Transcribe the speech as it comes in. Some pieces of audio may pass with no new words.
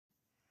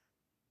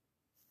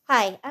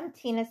Hi, I'm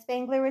Tina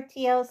Spangler with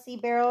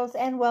TLC Barrels,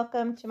 and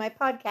welcome to my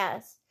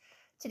podcast.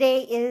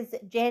 Today is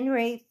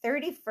January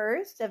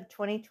 31st of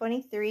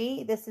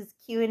 2023. This is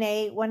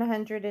Q&A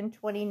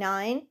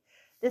 129.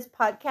 This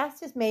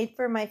podcast is made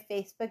for my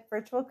Facebook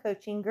virtual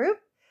coaching group.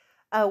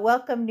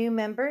 Welcome new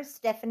members,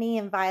 Stephanie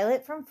and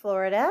Violet from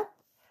Florida.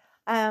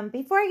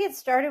 Before I get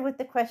started with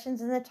the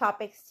questions and the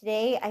topics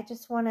today, I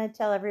just want to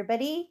tell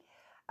everybody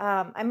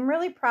I'm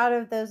really proud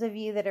of those of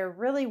you that are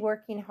really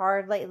working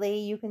hard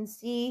lately. You can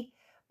see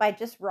by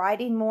just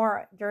writing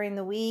more during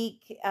the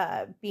week,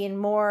 being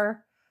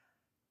more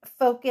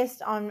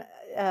focused on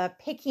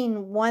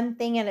picking one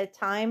thing at a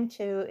time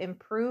to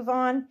improve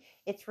on.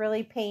 It's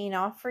really paying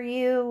off for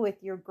you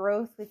with your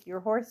growth, with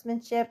your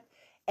horsemanship,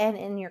 and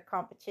in your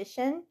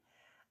competition.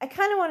 I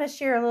kind of want to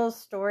share a little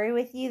story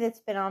with you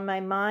that's been on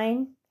my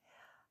mind.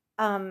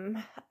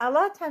 A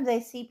lot of times I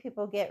see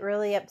people get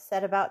really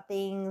upset about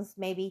things,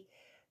 maybe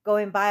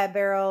going by a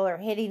barrel or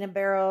hitting a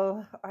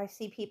barrel. I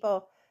see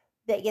people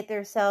that get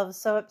themselves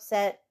so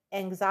upset,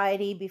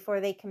 anxiety before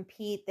they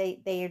compete.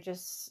 They are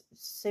just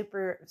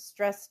super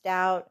stressed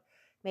out.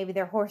 Maybe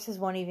their horses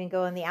won't even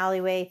go in the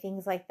alleyway,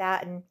 things like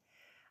that. And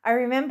I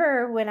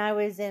remember when I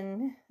was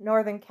in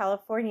Northern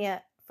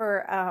California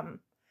for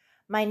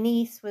my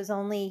niece was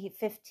only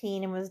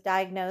 15 and was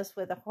diagnosed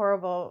with a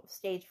horrible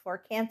stage 4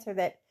 cancer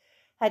that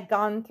had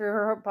gone through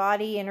her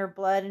body and her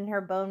blood and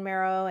her bone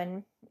marrow,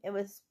 and it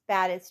was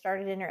bad. It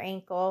started in her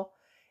ankle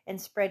and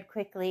spread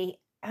quickly.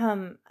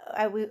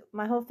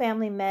 My whole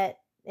family met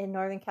in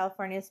Northern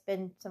California,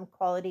 spend some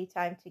quality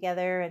time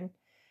together and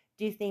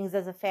do things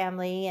as a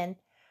family. And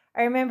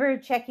I remember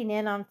checking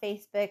in on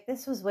Facebook.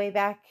 This was way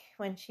back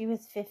when she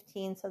was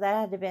 15, so that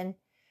had to have been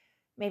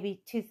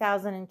maybe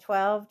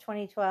 2012.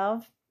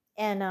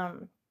 And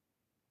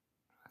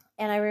I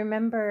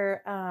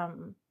remember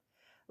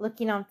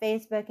looking on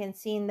Facebook and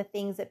seeing the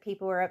things that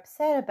people were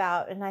upset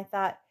about. And I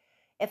thought,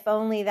 if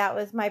only that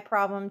was my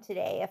problem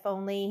today, if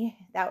only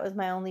that was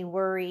my only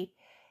worry.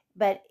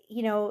 But,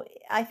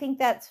 I think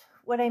that's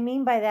what I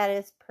mean by that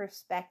is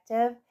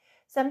perspective.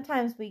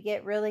 Sometimes we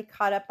get really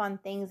caught up on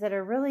things that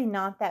are really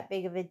not that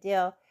big of a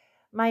deal.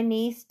 My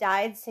niece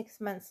died 6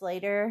 months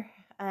later,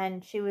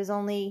 and she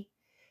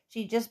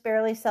just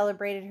barely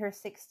celebrated her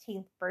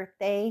 16th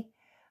birthday.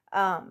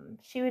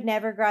 She would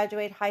never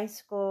graduate high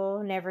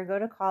school, never go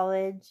to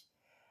college,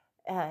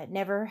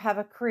 never have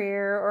a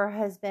career or a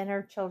husband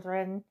or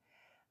children.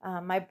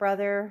 My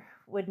brother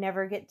would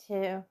never get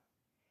to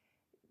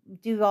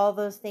do all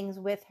those things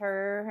with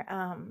her,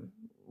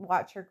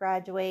 watch her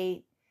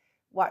graduate,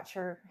 watch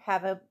her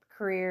have a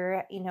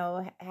career,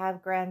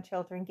 have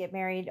grandchildren, get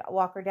married,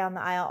 walk her down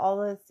the aisle, all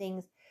those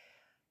things.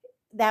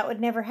 That would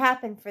never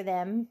happen for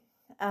them.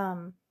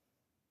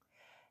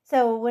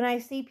 So when I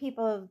see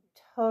people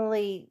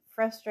totally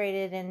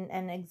frustrated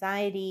and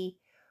anxiety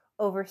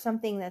over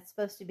something that's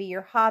supposed to be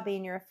your hobby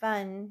and your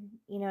fun,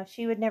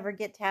 she would never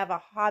get to have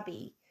a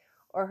hobby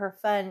or her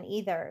fun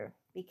either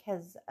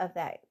because of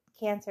that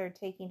cancer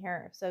taking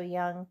her so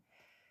young.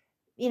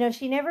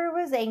 She never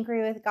was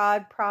angry with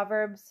God.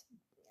 Proverbs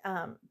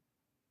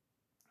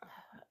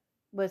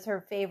was her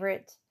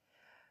favorite.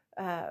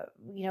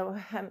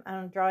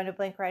 I'm drawing a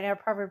blank right now.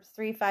 Proverbs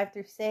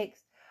 3:5-6.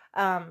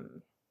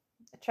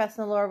 Trust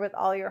in the Lord with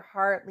all your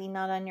heart, lean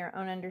not on your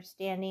own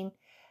understanding.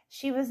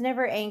 She was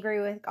never angry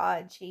with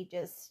God. She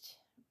just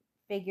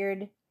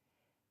figured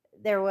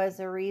there was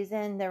a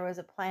reason, there was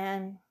a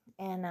plan.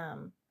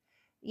 And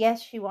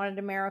yes, she wanted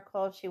a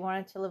miracle. She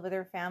wanted to live with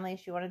her family.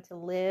 She wanted to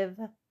live,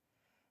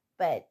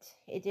 but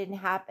it didn't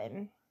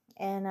happen.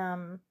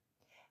 And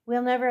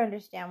we'll never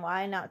understand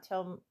why, not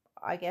till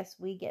I guess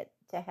we get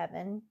to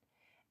heaven.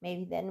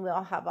 Maybe then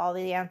we'll have all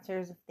the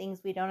answers of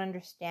things we don't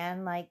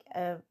understand, like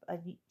a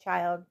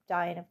child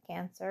dying of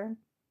cancer.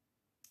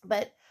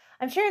 But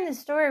I'm sharing this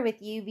story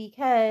with you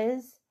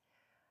because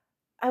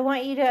I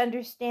want you to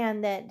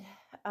understand that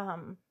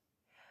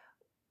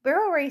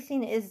barrel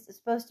racing is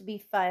supposed to be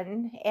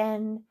fun,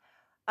 and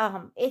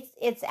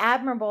it's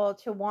admirable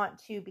to want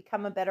to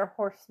become a better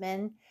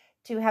horseman,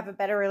 to have a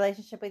better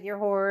relationship with your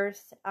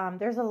horse.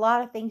 There's a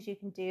lot of things you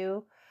can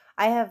do.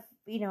 I have,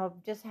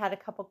 just had a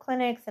couple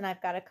clinics, and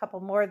I've got a couple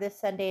more this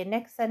Sunday and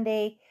next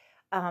Sunday.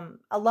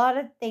 A lot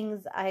of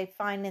things I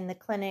find in the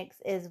clinics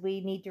is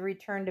we need to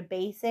return to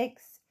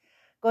basics.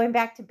 Going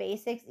back to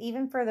basics,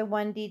 even for the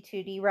 1D,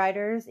 2D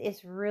riders,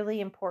 is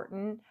really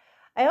important.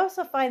 I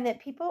also find that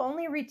people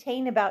only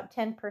retain about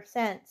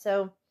 10%.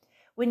 So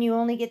when you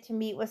only get to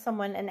meet with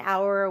someone an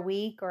hour a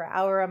week or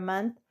hour a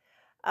month,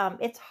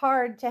 it's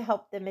hard to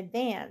help them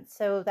advance.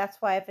 So that's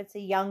why if it's a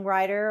young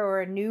rider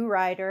or a new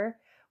rider,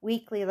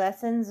 weekly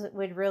lessons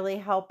would really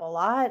help a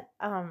lot.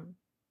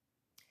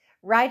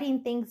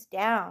 Writing things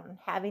down,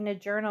 having a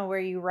journal where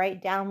you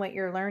write down what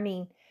you're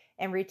learning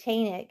and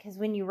retain it. Because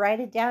when you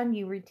write it down,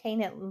 you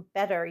retain it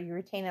better, you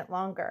retain it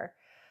longer.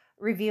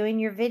 Reviewing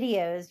your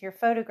videos, your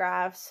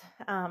photographs,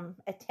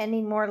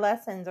 attending more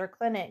lessons or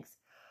clinics.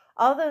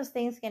 All those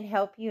things can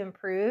help you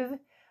improve.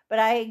 But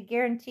I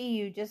guarantee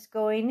you, just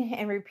going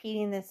and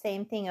repeating the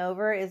same thing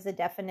over is the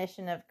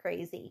definition of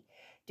crazy.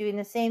 Doing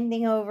the same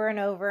thing over and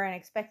over and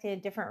expecting a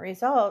different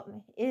result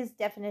is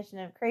definition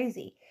of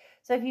crazy.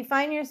 So if you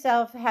find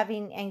yourself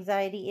having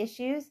anxiety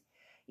issues,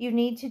 you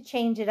need to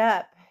change it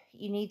up.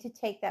 You need to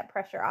take that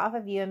pressure off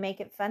of you and make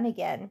it fun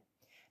again.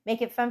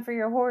 Make it fun for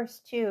your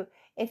horse too.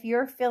 If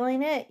you're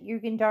feeling it, you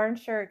can darn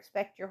sure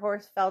expect your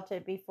horse felt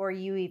it before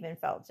you even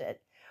felt it.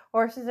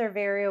 Horses are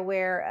very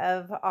aware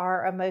of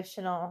our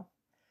emotional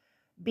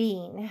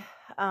being.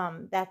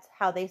 That's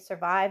how they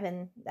survive,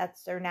 and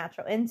that's their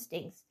natural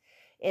instincts,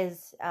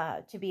 is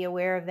to be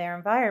aware of their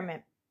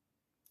environment.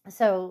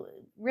 So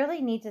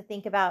really need to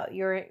think about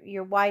your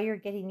why you're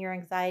getting your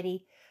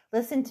anxiety.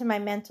 Listen to my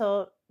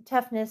mental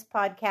toughness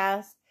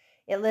podcast.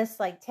 It lists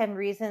like 10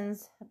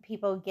 reasons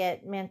people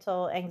get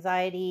mental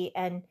anxiety,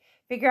 and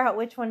figure out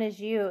which one is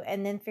you,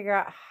 and then figure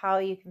out how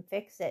you can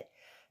fix it.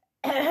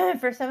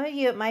 For some of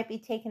you, it might be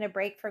taking a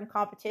break from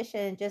competition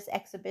and just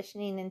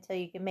exhibitioning until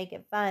you can make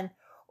it fun,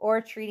 or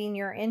treating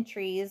your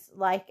entries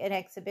like an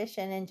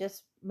exhibition and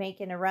just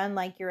making a run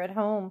like you're at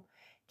home,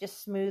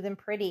 just smooth and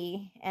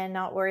pretty, and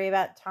not worry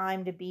about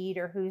time to beat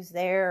or who's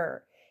there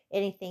or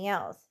anything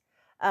else.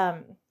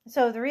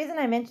 So the reason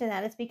I mention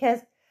that is because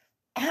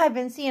I've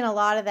been seeing a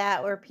lot of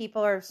that where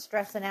people are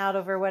stressing out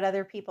over what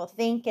other people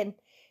think, and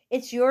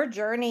it's your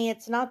journey,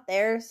 it's not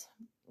theirs.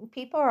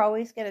 People are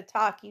always going to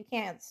talk. You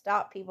can't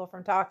stop people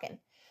from talking.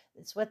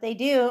 It's what they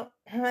do.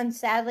 And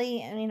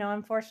sadly, and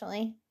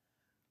unfortunately,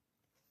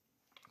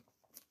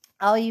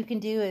 all you can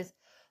do is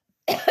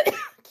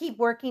keep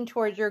working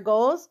towards your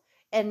goals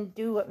and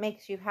do what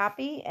makes you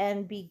happy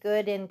and be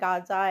good in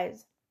God's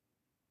eyes.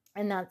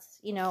 And that's,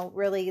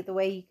 really the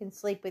way you can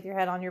sleep with your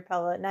head on your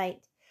pillow at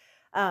night.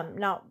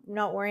 Not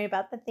worrying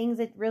about the things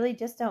that really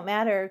just don't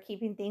matter,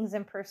 keeping things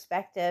in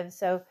perspective.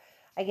 So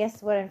I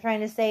guess what I'm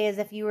trying to say is,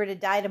 if you were to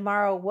die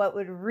tomorrow, what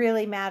would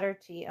really matter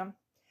to you?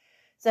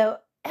 So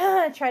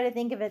try to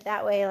think of it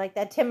that way, like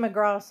that Tim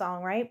McGraw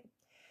song, right?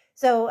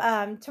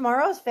 So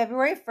tomorrow is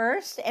February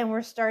 1st, and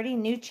we're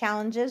starting new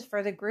challenges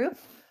for the group.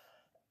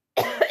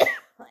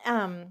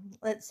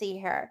 Let's see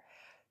here.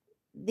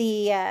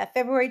 The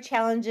February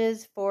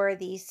challenges for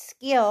the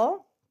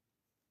skill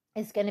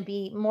is going to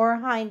be more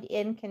hind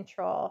end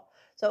control.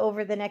 So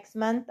over the next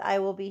month, I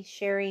will be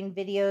sharing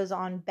videos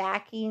on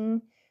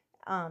backing,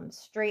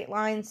 straight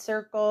line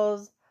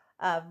circles,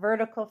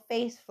 vertical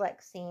face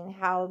flexing,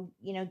 how,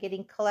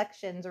 getting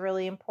collections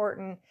really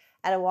important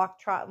at a walk,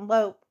 trot, and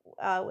lope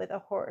with a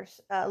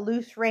horse,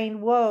 loose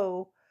rein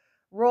whoa,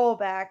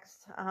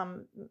 rollbacks,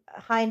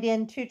 hind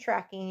end two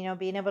tracking,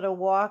 being able to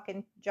walk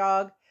and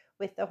jog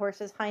with the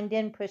horse's hind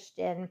end pushed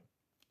in,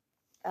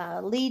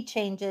 lead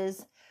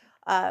changes,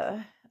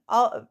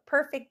 all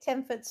perfect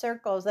 10-foot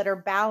circles that are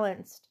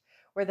balanced,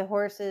 where the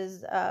horse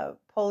is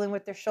pulling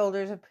with their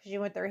shoulders and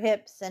pushing with their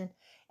hips,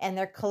 and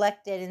they're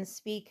collected in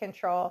speed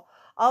control.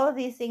 All of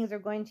these things are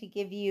going to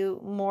give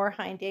you more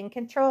hind end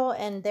control,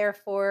 and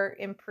therefore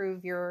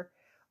improve your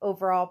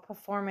overall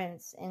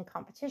performance in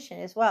competition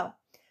as well.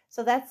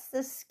 So that's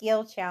the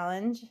skill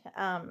challenge.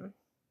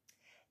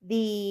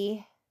 The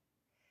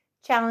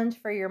challenge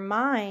for your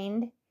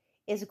mind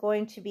is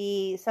going to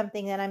be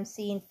something that I'm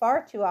seeing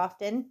far too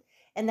often,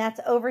 and that's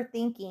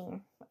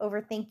overthinking.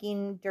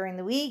 Overthinking during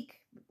the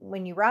week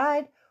when you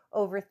ride,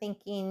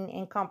 overthinking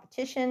in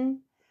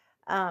competition.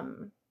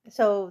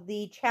 So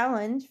the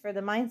challenge for the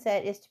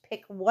mindset is to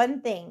pick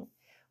one thing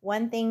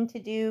to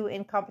do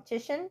in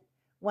competition,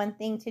 one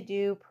thing to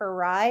do per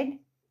ride,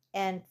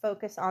 and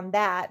focus on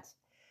that,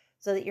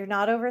 so that you're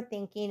not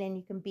overthinking and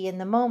you can be in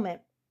the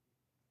moment.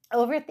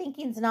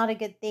 Overthinking is not a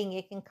good thing.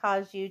 It can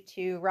cause you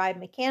to ride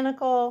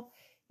mechanical.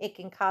 It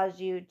can cause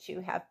you to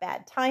have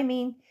bad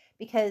timing,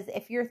 because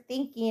if you're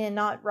thinking and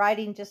not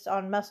riding just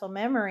on muscle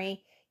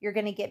memory, you're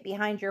going to get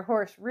behind your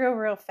horse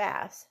real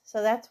fast.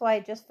 So that's why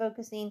just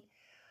focusing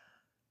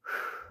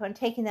on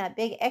taking that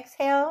big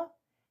exhale.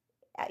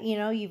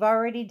 You've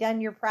already done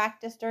your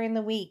practice during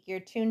the week. You're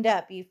tuned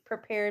up. You've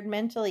prepared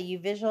mentally. You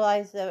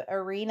visualize the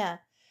arena,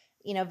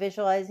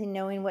 visualizing,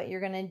 knowing what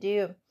you're going to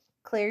do.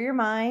 Clear your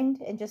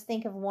mind and just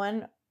think of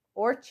one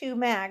or two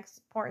max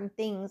important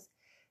things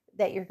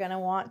that you're going to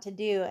want to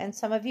do. And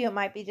some of you, it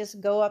might be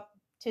just go up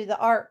to the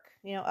arc,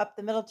 up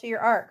the middle to your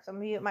arc. Some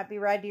of you, it might be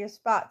ride to your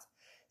spots.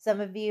 Some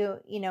of you,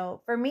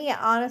 for me,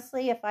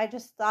 honestly, if I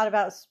just thought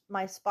about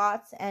my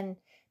spots and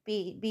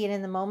being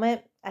in the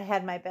moment, I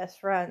had my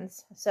best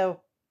runs.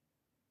 So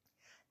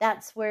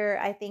that's where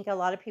I think a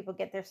lot of people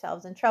get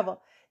themselves in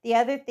trouble. The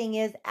other thing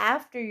is,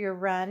 after your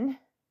run,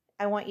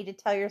 I want you to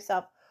tell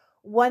yourself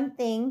one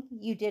thing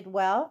you did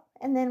well,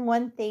 and then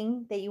one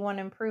thing that you want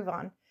to improve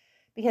on,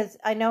 because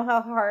I know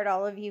how hard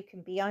all of you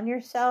can be on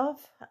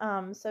yourself.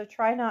 So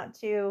try not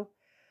to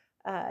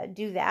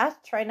do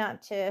that. Try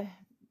not to,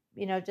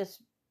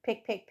 just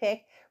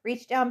pick.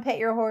 Reach down, pet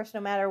your horse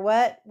no matter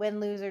what, win,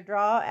 lose, or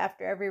draw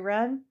after every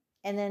run,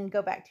 and then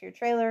go back to your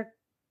trailer,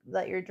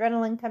 let your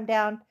adrenaline come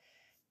down,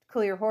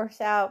 cool your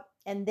horse out,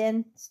 and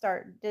then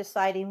start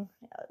deciding,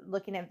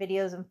 looking at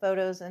videos and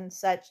photos and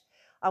such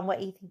on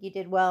what you think you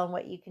did well and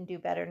what you can do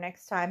better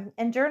next time,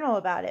 and journal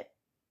about it.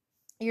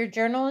 Your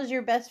journal is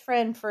your best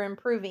friend for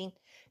improving,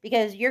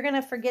 because you're going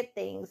to forget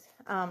things.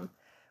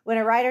 When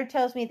a rider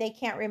tells me they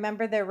can't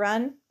remember their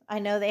run, I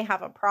know they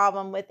have a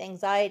problem with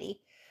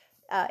anxiety.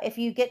 If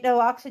you get no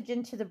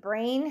oxygen to the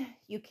brain,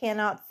 you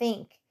cannot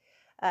think.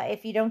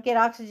 If you don't get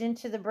oxygen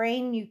to the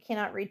brain, you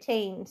cannot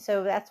retain.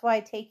 So that's why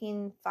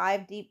taking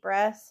 5 deep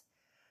breaths,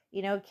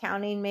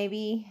 counting,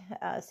 maybe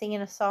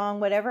singing a song,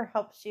 whatever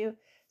helps you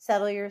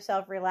settle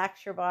yourself,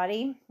 relax your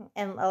body,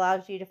 and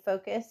allows you to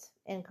focus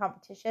in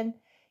competition.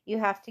 You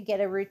have to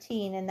get a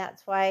routine. And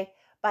that's why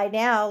by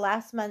now,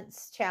 last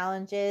month's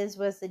challenges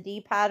was the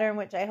D pattern,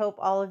 which I hope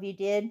all of you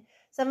did.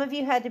 Some of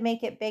you had to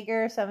make it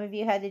bigger. Some of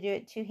you had to do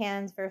it 2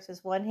 hands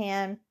versus 1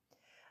 hand.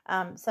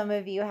 Some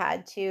of you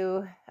had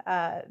to,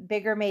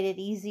 bigger made it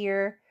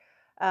easier.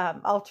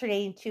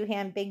 Alternating 2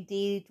 hand big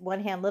D,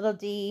 1 hand little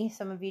d.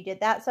 Some of you did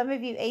that. Some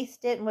of you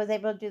aced it and was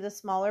able to do the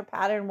smaller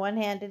pattern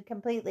 1-handed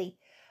completely.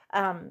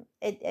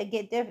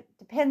 It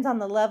depends on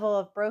the level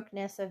of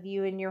brokenness of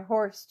you and your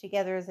horse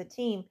together as a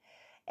team.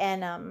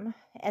 And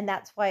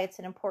that's why it's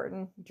an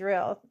important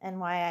drill, and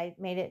why I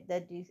made it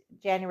the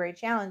January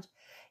challenge.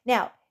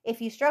 Now, if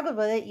you struggled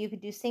with it, you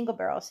could do single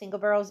barrel. Single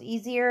barrel is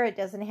easier. It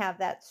doesn't have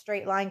that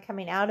straight line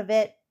coming out of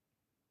it.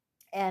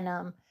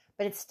 And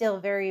but it's still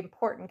very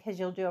important, because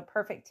you'll do a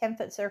perfect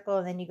 10-foot circle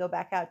and then you go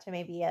back out to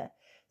maybe a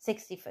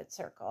 60-foot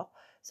circle.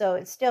 So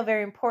it's still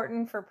very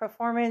important for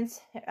performance.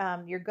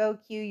 Your go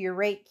cue, your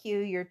rate cue,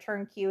 your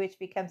turn cue, which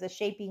becomes a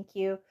shaping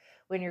cue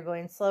when you're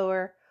going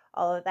slower,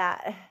 all of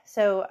that.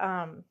 So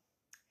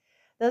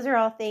those are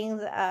all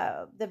things.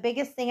 The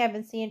biggest thing I've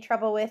been seeing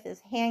trouble with is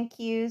hand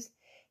cues.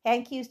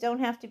 Hand cues don't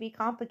have to be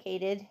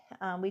complicated.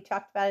 We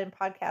talked about it in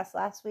podcast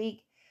last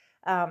week.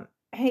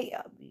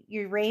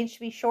 Your reins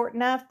should be short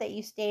enough that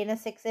you stay in a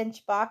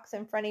 6-inch box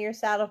in front of your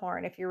saddle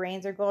horn. If your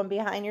reins are going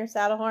behind your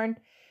saddle horn,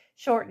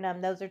 shorten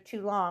them. Those are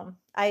too long.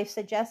 I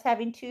suggest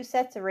having 2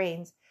 sets of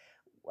reins,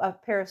 a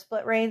pair of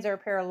split reins or a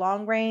pair of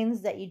long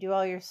reins that you do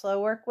all your slow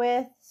work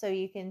with, so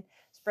you can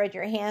spread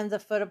your hands a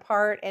foot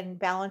apart and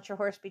balance your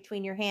horse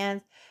between your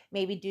hands.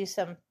 Maybe do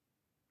some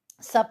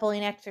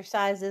suppling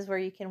exercises where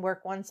you can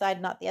work one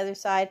side, not the other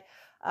side.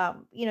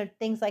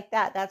 Things like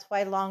that. That's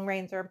why long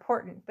reins are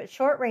important. But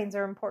short reins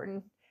are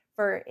important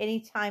for any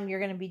time you're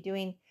going to be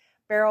doing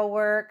barrel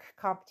work,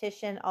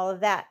 competition, all of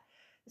that.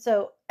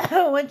 So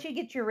once you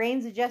get your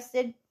reins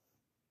adjusted,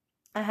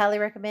 I highly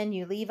recommend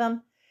you leave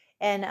them,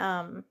 and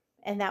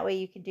that way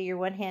you can do your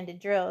 1-handed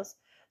drills.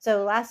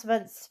 So last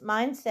month's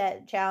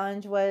mindset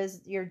challenge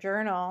was your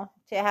journal,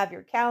 to have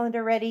your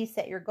calendar ready,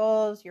 set your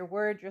goals, your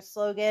words, your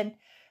slogan,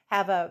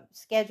 have a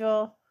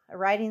schedule, a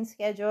writing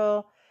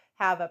schedule,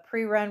 have a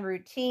pre-run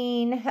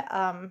routine.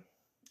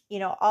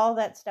 All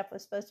that stuff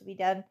was supposed to be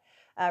done.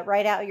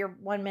 Write out your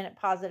 1-minute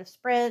positive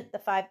sprint, the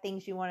 5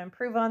 things you want to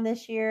improve on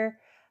this year,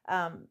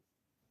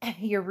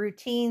 your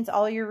routines,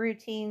 all your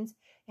routines,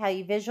 how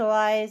you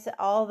visualize,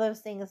 all those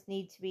things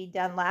need to be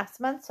done last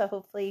month. So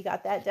hopefully you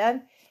got that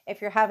done. If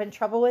you're having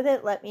trouble with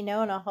it, let me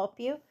know and I'll help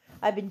you.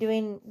 I've been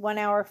doing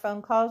 1-hour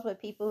phone calls with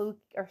people who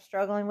are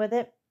struggling with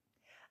it.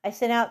 I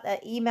sent out the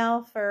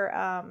email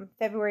for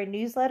February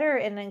newsletter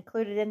and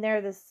included in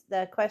there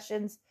the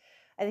questions.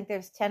 I think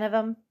there's 10 of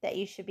them that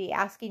you should be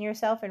asking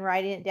yourself and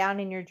writing it down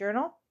in your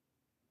journal.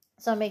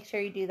 So make sure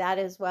you do that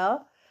as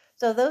well.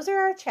 So those are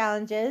our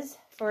challenges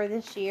for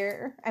this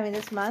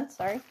month,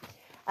 sorry.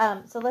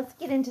 So let's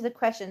get into the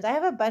questions. I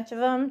have a bunch of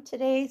them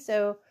today,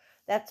 so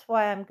that's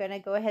why I'm going to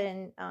go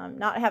ahead and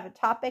not have a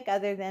topic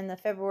other than the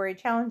February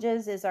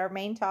challenges is our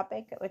main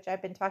topic, which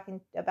I've been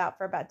talking about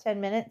for about 10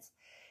 minutes.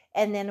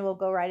 And then we'll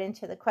go right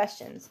into the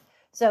questions.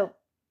 So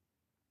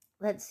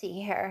let's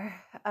see here.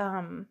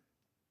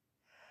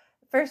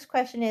 First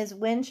question is,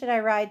 when should I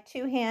ride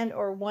 2-hand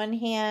or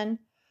 1-hand?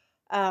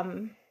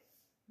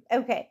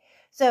 Okay,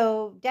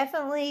 so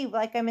definitely,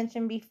 like I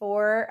mentioned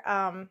before,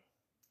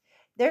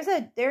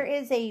 there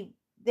is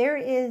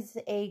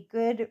a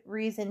good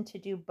reason to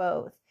do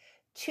both.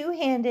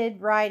 2-handed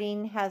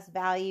riding has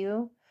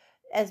value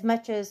as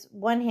much as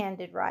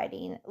 1-handed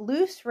riding.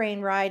 Loose rein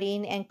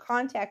riding and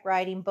contact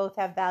riding both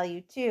have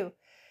value too.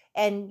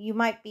 And you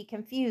might be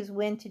confused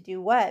when to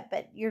do what,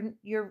 but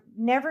you're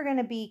never going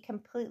to be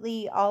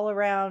completely all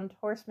around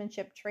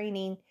horsemanship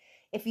training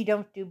if you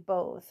don't do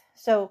both.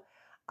 So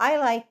I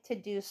like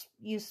to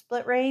use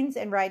split reins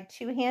and ride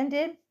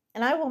 2-handed,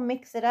 and I will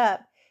mix it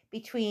up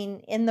between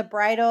in the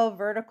bridle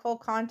vertical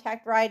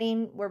contact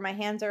riding where my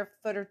hands are a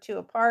foot or 2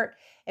 apart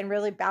and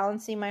really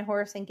balancing my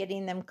horse and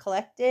getting them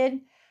collected.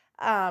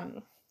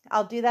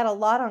 I'll do that a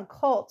lot on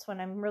colts when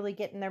I'm really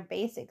getting their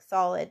basics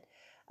solid.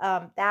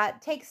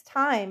 That takes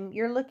time.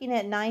 You're looking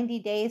at 90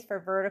 days for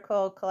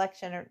vertical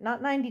collection, or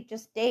not 90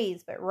 just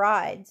days, but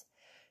rides.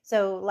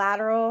 So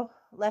lateral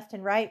left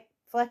and right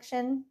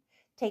flexion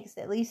takes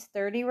at least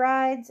 30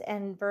 rides,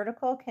 and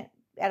vertical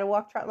at a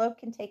walk trot lope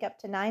can take up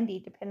to 90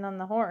 depending on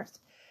the horse.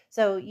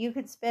 So you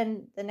could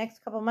spend the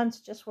next couple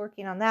months just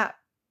working on that.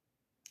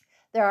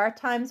 There are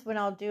times when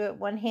I'll do it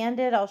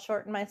one-handed. I'll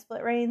shorten my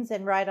split reins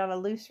and ride on a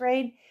loose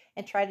rein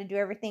and try to do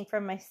everything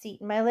from my seat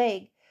and my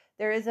leg.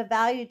 There is a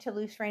value to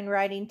loose rein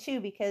riding too,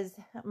 because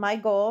my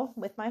goal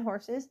with my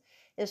horses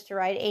is to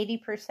ride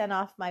 80%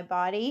 off my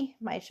body,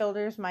 my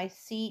shoulders, my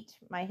seat,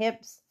 my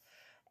hips,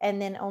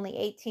 and then only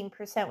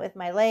 18% with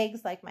my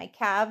legs, like my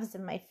calves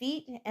and my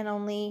feet, and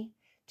only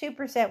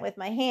 2% with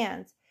my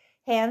hands.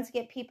 Hands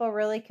get people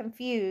really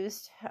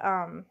confused.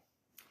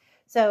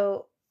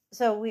 So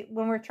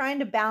when we're trying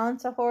to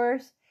balance a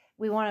horse,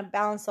 we want to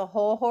balance a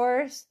whole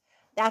horse.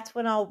 That's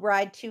when I'll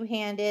ride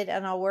two-handed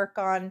and I'll work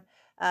on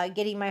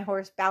getting my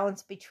horse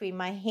balanced between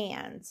my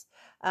hands.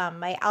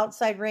 My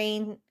outside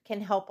rein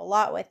can help a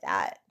lot with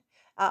that.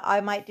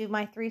 I might do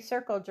my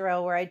 3-circle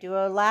drill where I do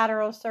a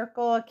lateral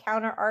circle, a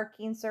counter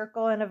arcing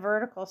circle, and a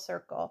vertical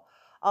circle.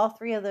 All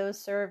 3 of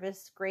those serve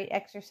as great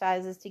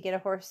exercises to get a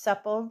horse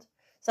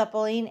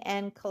suppling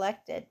and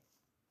collected.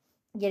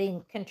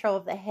 Getting control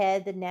of the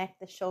head, the neck,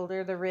 the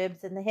shoulder, the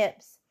ribs, and the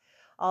hips.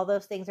 All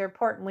those things are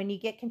important. When you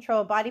get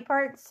control of body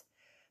parts,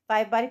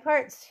 5 body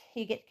parts,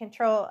 you get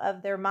control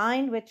of their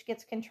mind, which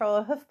gets control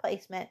of hoof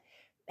placement.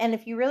 And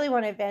if you really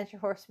want to advance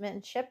your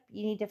horsemanship,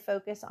 you need to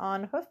focus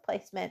on hoof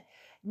placement.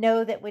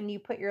 Know that when you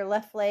put your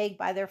left leg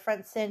by their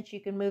front cinch, you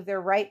can move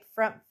their right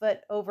front foot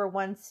over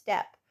one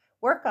step.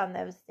 Work on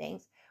those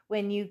things.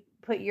 When you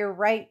put your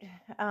right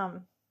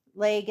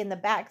leg in the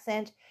back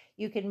cinch,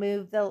 you can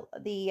move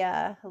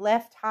the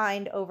left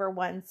hind over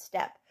one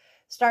step.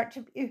 Start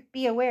to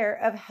be aware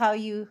of how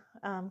you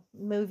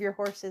move your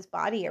horse's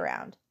body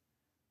around.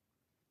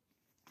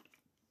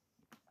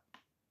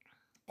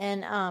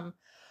 And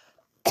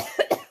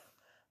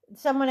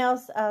someone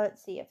else,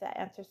 let's see if that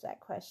answers that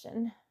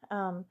question.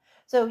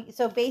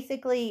 So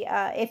basically,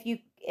 if you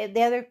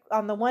the other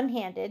on the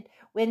one-handed,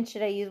 when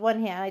should I use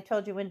one hand? I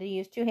told you when to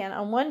use two hand.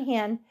 On one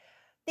hand,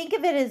 think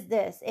of it as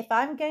this: if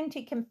I'm going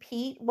to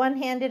compete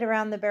one-handed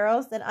around the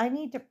barrels, then I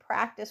need to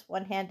practice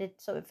one-handed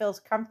so it feels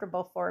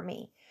comfortable for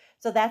me.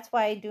 So that's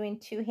why doing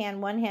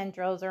two-hand, one-hand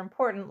drills are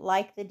important,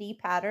 like the D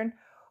pattern.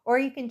 Or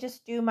you can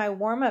just do my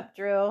warm-up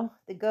drill,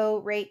 the go,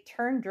 rate,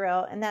 turn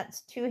drill, and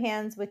that's 2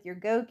 hands with your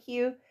go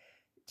cue,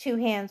 2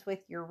 hands with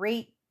your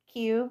rate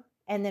cue,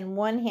 and then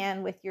 1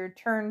 hand with your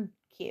turn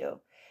cue.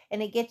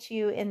 And it gets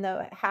you in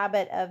the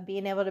habit of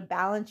being able to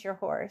balance your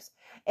horse.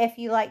 If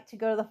you like to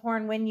go to the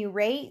horn when you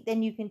rate,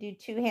 then you can do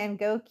 2-hand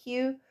go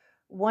cue,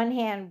 1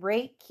 hand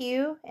rate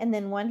cue, and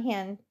then 1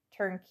 hand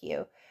turn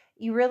cue.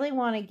 You really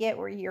want to get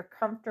where you're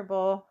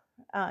comfortable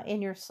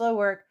in your slow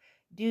work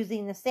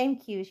using the same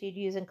cues you'd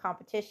use in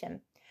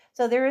competition.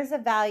 So there is a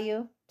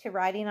value to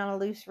riding on a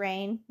loose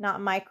rein,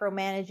 not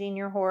micromanaging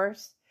your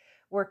horse,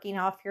 working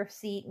off your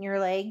seat and your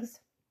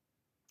legs.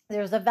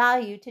 There's a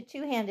value to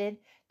two-handed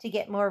to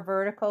get more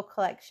vertical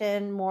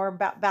collection, more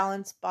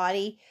balanced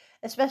body,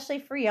 especially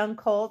for young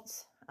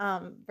colts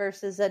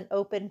versus an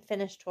open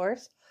finished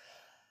horse.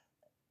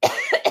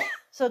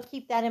 So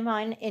keep that in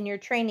mind in your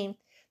training.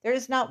 There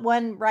is not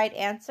one right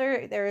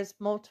answer. There is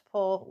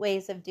multiple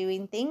ways of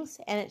doing things,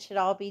 and it should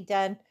all be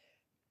done.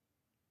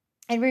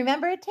 And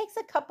remember, it takes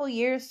a couple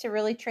years to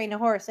really train a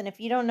horse. And if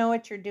you don't know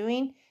what you're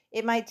doing,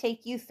 it might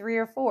take you 3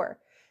 or 4.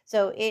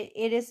 So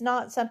it is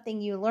not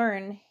something you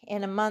learn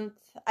in a month.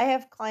 I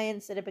have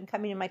clients that have been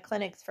coming to my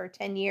clinics for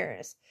 10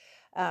 years,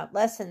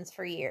 lessons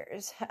for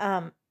years,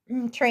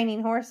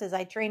 training horses.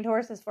 I trained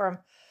horses for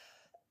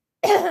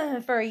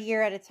them for a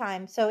year at a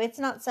time. So it's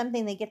not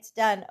something that gets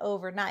done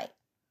overnight.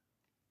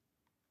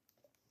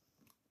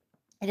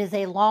 It is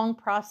a long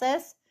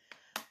process,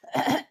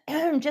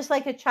 just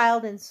like a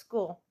child in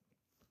school.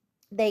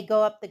 They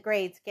go up the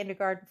grades,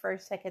 kindergarten,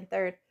 first, second,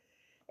 third,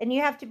 and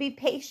you have to be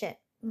patient.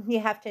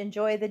 You have to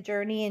enjoy the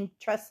journey and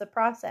trust the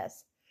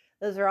process.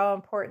 Those are all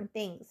important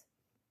things.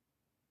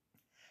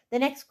 The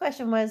next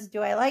question was,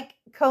 do I like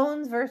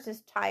cones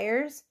versus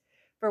tires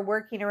for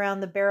working around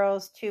the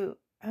barrels to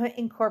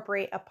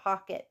incorporate a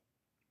pocket?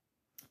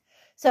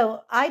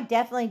 So I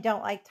definitely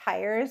don't like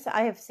tires.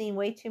 I have seen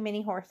way too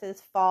many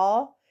horses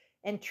fall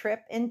and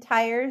trip in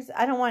tires.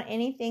 I don't want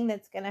anything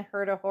that's going to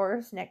hurt a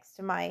horse next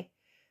to my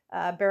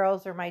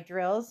barrels or my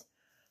drills.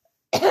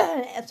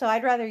 So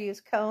I'd rather use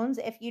cones.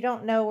 If you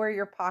don't know where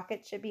your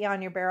pocket should be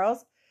on your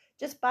barrels,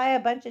 just buy a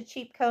bunch of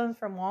cheap cones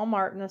from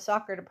Walmart in the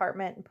soccer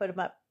department and put them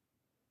up.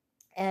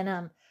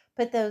 And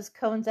put those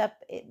cones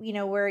up,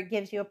 where it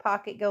gives you a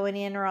pocket going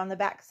in or on the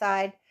back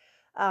side.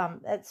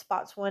 At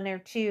spots 1 or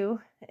 2.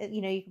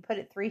 You can put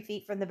it 3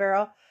 feet from the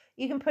barrel.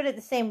 You can put it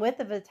the same width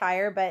of a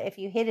tire, but if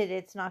you hit it,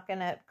 it's not going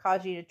to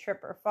cause you to trip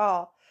or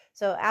fall.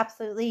 So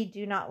absolutely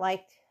do not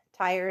like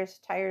tires.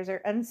 Tires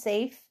are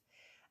unsafe.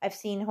 I've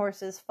seen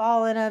horses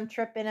fall in them,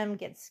 trip in them,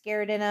 get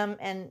scared in them,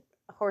 and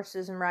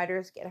horses and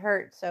riders get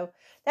hurt. So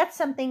that's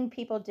something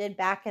people did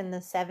back in the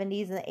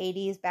 70s and the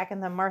 80s, back in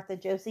the Martha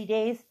Josie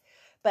days.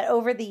 But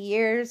over the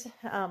years,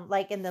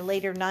 like in the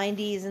later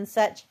 90s and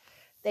such,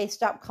 they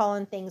stopped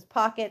calling things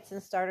pockets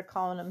and started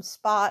calling them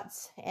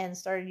spots and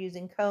started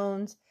using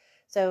cones.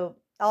 So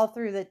all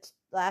through the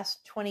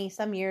last 20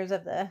 some years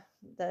of the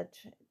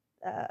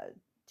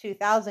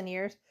 2,000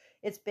 years.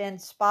 It's been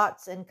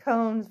spots and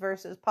cones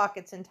versus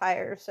pockets and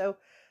tires. So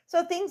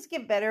things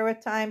get better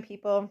with time.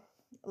 People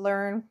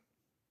learn,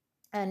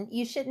 and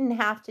you shouldn't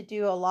have to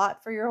do a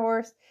lot for your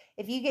horse.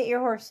 If you get your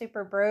horse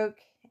super broke,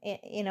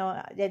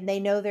 and they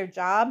know their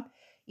job,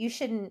 you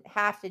shouldn't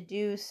have to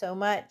do so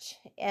much.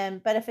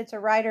 But if it's a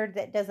rider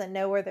that doesn't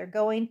know where they're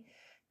going,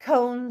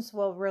 cones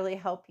will really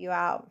help you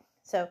out.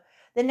 So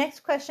the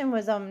next question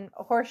was on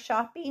horse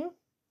shopping.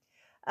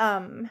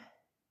 Someone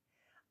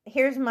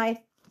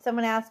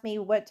asked me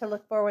what to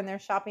look for when they're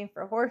shopping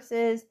for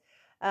horses.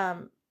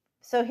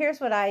 So here's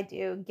what I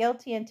do: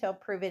 guilty until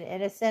proven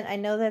innocent. I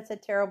know that's a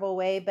terrible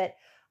way, but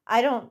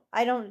I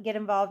don't get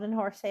involved in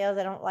horse sales.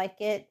 I don't like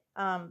it,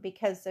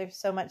 because there's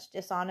so much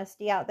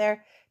dishonesty out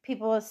there.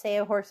 People will say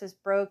a horse is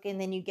broke, and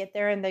then you get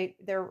there and they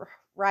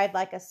ride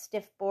like a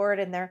stiff board,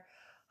 and they're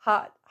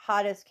hot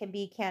as can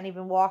be, can't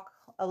even walk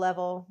a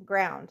level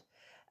ground.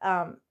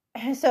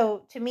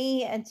 So to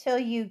me, until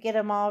you get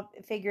them all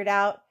figured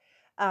out,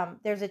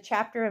 there's a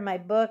chapter in my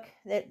book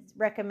that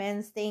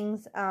recommends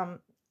things.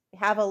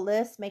 Have a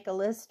list, make a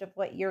list of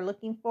what you're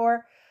looking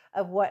for,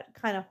 of what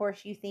kind of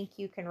horse you think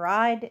you can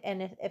ride.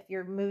 And if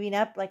you're moving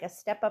up like a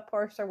step up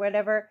horse or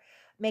whatever,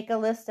 make a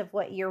list of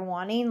what you're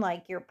wanting,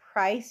 like your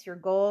price, your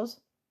goals.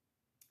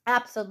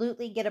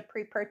 Absolutely get a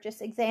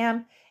pre-purchase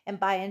exam and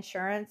buy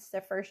insurance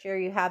the first year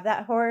you have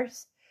that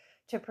horse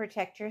to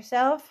protect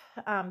yourself,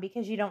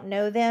 because you don't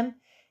know them.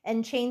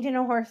 And changing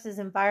a horse's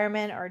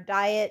environment or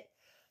diet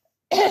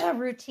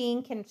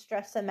routine can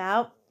stress them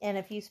out. And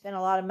if you spend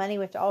a lot of money,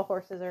 which all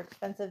horses are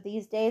expensive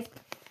these days,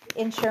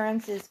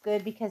 insurance is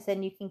good, because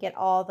then you can get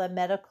all the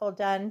medical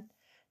done,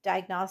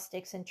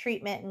 diagnostics and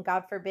treatment, and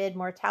God forbid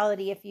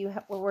mortality if you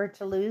were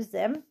to lose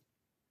them.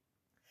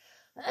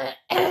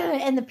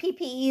 And the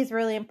PPE is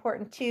really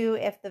important too.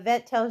 If the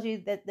vet tells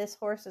you that this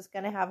horse is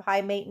going to have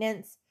high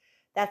maintenance,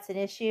 that's an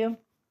issue.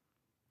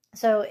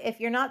 So if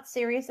you're not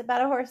serious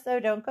about a horse, though,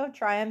 don't go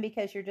try them,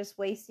 because you're just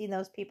wasting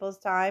those people's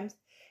times.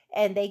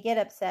 And they get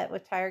upset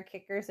with tire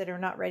kickers that are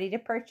not ready to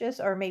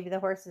purchase, or maybe the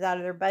horse is out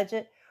of their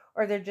budget,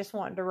 or they're just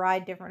wanting to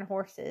ride different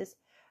horses.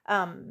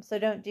 So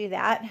don't do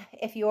that.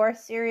 If you are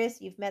serious,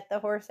 you've met the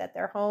horse at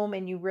their home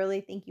and you really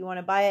think you want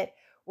to buy it,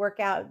 work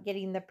out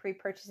getting the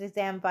pre-purchase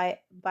exam by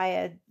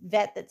a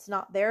vet that's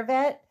not their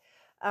vet,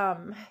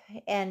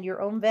 and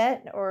your own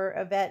vet, or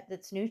a vet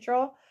that's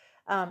neutral.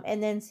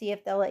 And then see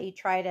if they'll let you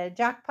try it at a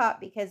jackpot,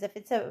 because if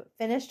it's a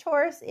finished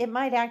horse, it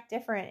might act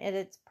different at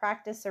its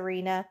practice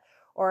arena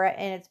or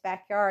in its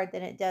backyard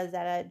than it does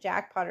at a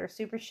jackpot or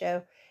super show.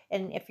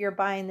 And if you're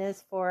buying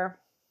this for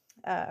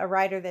a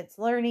rider that's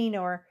learning,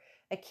 or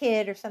a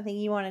kid or something,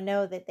 you want to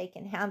know that they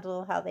can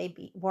handle how they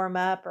warm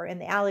up or in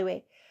the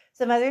alleyway.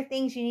 Some other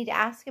things you need to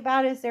ask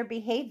about is their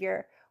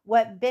behavior.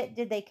 What bit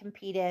did they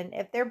compete in?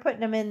 If they're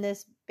putting them in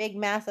this big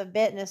massive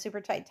bit and a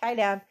super tight tie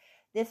down,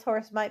 this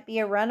horse might be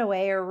a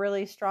runaway or a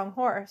really strong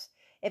horse.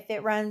 If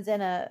it runs in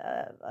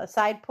a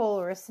side pull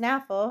or a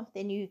snaffle,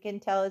 then you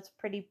can tell it's a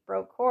pretty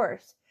broke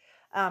horse.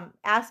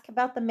 Ask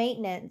about the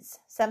maintenance.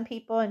 Some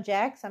people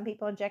inject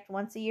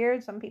once a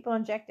year. Some people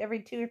inject every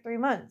 2 or 3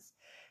 months.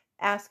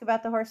 Ask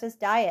about the horse's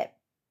diet,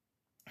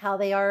 how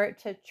they are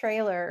to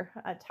trailer,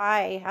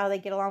 tie, how they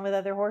get along with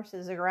other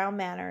horses, or ground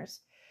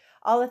manners.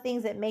 All the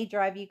things that may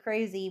drive you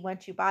crazy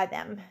once you buy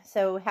them.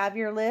 So have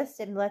your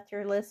list and let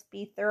your list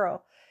be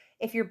thorough.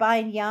 If you're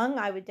buying young,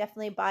 I would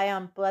definitely buy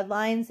on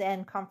bloodlines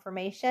and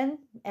conformation,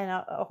 and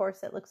a horse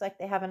that looks like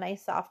they have a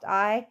nice soft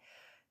eye.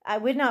 I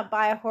would not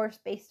buy a horse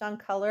based on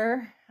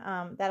color.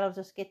 That'll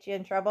just get you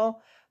in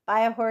trouble.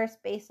 Buy a horse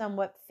based on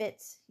what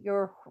fits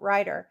your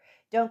rider.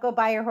 Don't go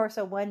buy your horse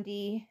a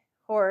 1D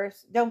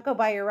horse. Don't go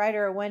buy your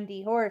rider a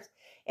 1D horse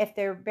if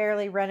they're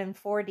barely running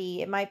 4D.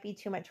 It might be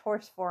too much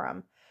horse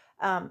for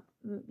them.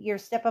 Your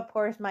step-up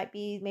horse might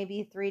be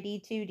maybe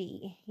 3D,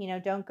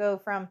 2D. Don't go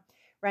from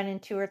running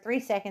 2 or 3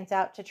 seconds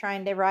out to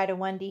trying to ride a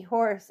 1D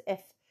horse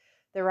if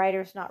the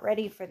rider's not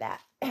ready for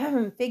that.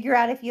 Figure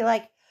out if you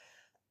like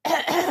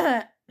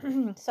a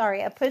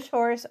push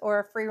horse or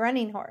a free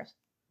running horse.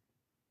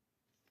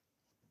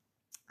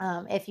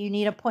 If you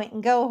need a point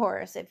and go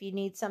horse, if you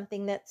need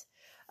something that's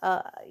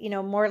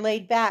more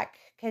laid back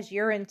because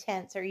you're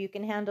intense, or you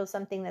can handle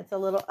something that's a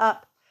little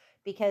up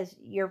because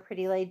you're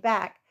pretty laid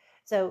back.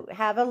 So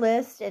have a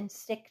list and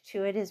stick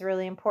to it is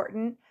really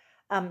important.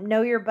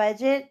 Know your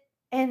budget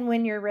and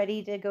when you're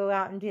ready to go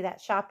out and do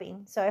that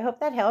shopping. So I hope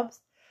that helps.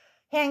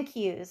 Hand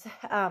cues.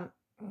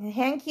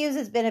 Hand cues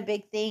has been a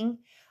big thing.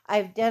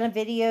 I've done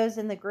videos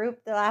in the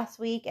group the last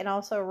week and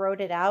also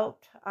wrote it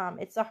out.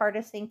 It's the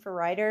hardest thing for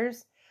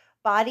riders.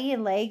 Body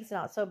and legs,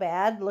 not so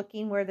bad.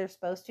 Looking where they're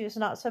supposed to is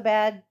not so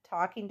bad.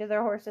 Talking to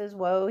their horses,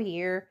 whoa,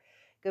 here,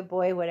 good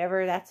boy,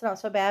 whatever, that's not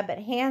so bad. But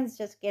hands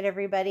just get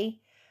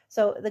everybody.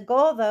 So the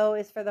goal, though,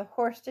 is for the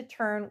horse to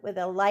turn with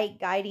a light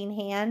guiding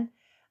hand.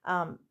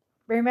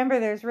 Remember,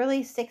 there's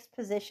really 6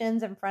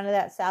 positions in front of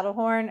that saddle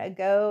horn: a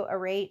go, a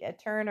rate, a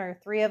turn, or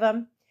 3 of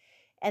them.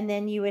 And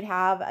then you would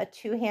have a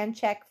 2-hand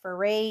check for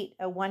rate,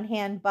 a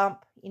 1-hand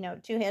bump,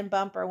 2-hand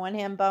bump or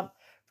 1-hand bump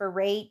for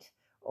rate,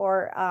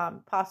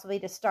 or possibly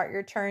to start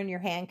your turn, your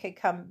hand could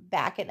come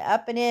back and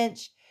up an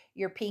inch.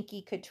 Your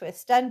pinky could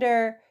twist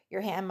under.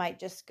 Your hand might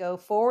just go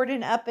forward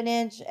and up an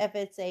inch if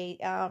it's a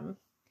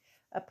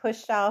push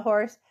style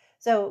horse.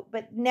 So,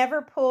 but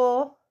never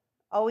pull,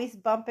 always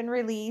bump and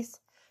release,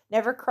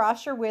 never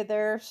cross your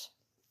withers,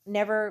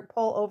 never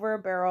pull over a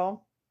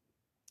barrel.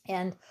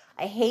 And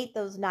I hate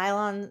those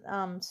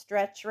nylon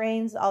stretch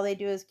reins. All they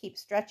do is keep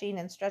stretching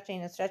and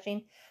stretching and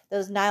stretching.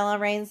 Those nylon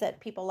reins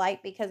that people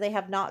like because they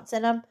have knots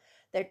in them.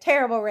 They're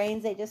terrible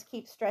reins. They just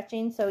keep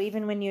stretching. So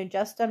even when you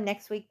adjust them,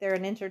 next week they're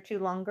an inch or two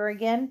longer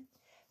again.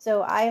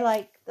 So I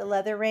like the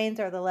leather reins,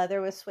 or the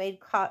leather with suede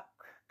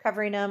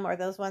covering them, or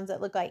those ones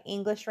that look like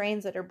English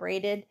reins that are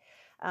braided.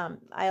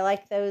 I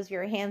like those.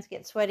 Your hands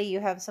get sweaty. You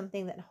have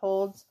something that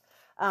holds.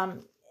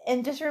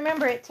 And just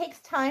remember, it takes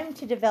time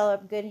to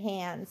develop good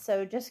hands.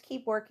 So just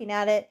keep working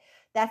at it.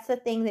 That's the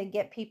thing that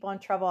get people in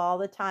trouble all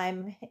the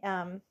time.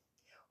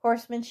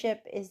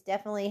 Horsemanship is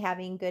definitely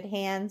having good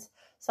hands,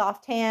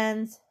 soft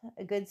hands,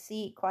 a good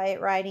seat,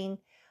 quiet riding,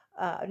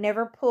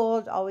 never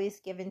pulled, always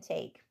give and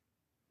take.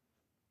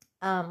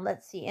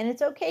 Let's see. And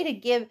it's okay to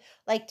give,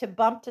 like to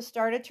bump to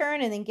start a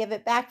turn and then give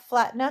it back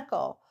flat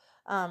knuckle.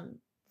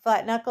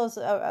 Flat knuckle's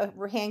a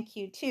hand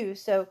cue too.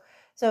 So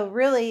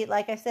really,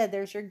 like I said,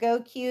 there's your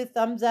go cue,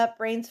 thumbs up,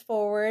 reins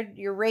forward,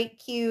 your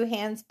rate cue,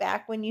 hands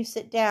back when you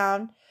sit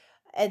down,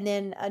 and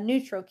then a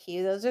neutral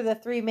cue. Those are the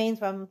three main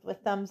ones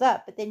with thumbs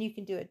up. But then you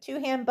can do a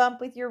 2-hand bump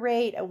with your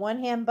rate, a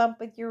 1-hand bump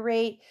with your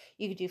rate.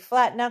 You could do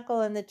flat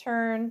knuckle in the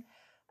turn.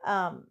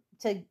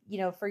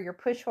 For your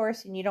push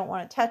horse and you don't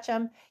want to touch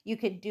them. You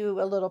could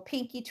do a little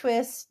pinky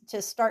twist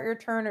to start your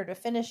turn or to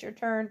finish your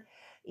turn.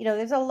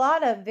 There's a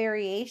lot of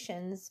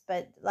variations,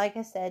 but like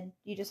I said,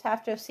 you just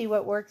have to see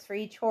what works for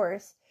each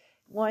horse.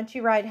 Once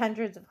you ride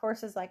hundreds of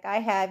horses like I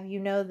have,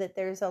 you know that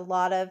there's a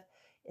lot of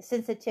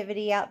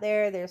sensitivity out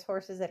there. There's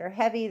horses that are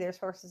heavy, there's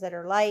horses that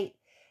are light,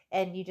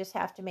 and you just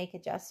have to make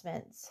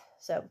adjustments.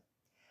 So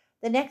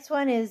the next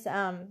one is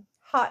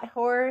hot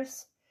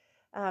horse.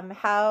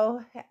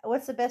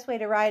 What's the best way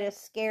to ride a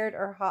scared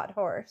or hot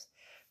horse?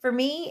 For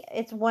me,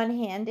 it's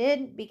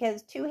one-handed,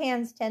 because two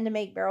hands tend to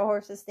make barrel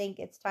horses think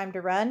it's time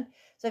to run.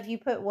 So if you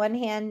put one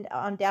hand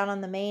down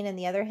on the mane and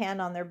the other hand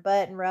on their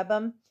butt and rub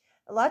them,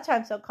 a lot of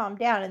times they'll calm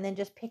down, and then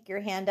just pick your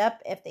hand up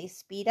if they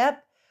speed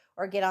up,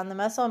 or get on the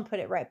muscle and put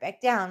it right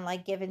back down,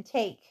 like give and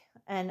take.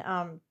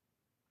 And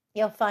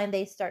you'll find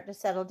they start to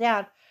settle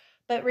down.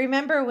 But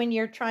remember, when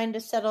you're trying to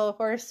settle a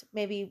horse,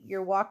 maybe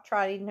you're walk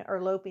trotting or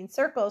loping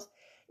circles,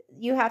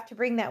 you have to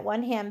bring that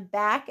one hand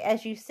back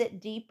as you sit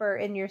deeper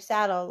in your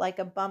saddle, like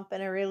a bump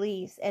and a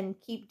release, and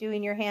keep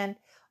doing your hand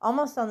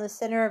almost on the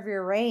center of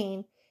your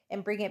rein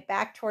and bring it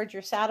back towards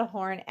your saddle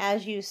horn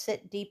as you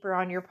sit deeper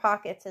on your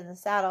pockets in the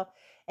saddle,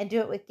 and do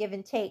it with give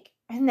and take.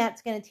 And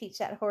that's going to teach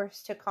that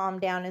horse to calm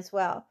down as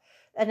well.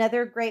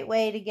 Another great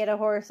way to get a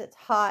horse that's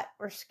hot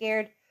or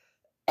scared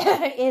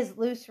is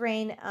loose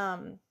rein.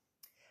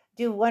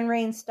 Do one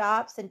rein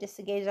stops and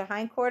disengage the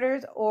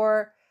hindquarters,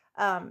 or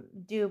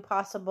do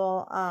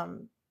possible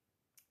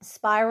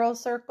spiral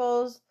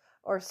circles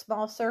or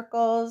small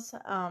circles.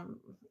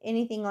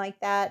 Anything like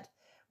that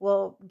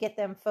will get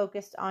them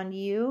focused on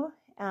you.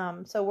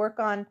 So work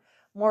on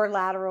more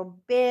lateral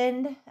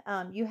bend.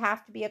 You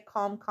have to be a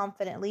calm,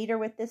 confident leader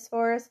with this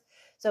horse.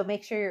 So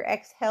make sure you're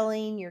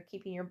exhaling, you're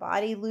keeping your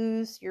body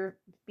loose, you're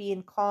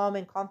being calm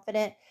and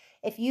confident.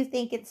 If you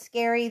think it's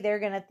scary, they're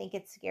going to think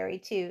it's scary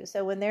too.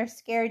 So when they're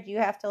scared, you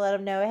have to let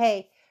them know,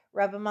 hey,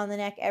 rub them on the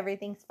neck,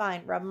 everything's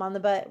fine. Rub them on the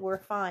butt, we're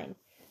fine.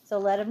 So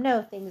let them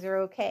know things are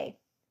okay.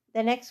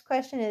 The next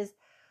question is,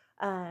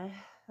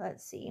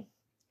 let's see,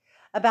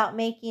 about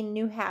making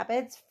new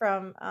habits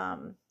from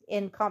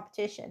in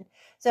competition.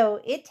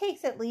 So it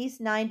takes at least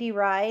 90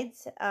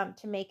 rides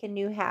to make a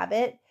new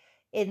habit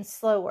in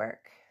slow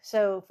work.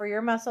 So for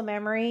your muscle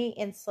memory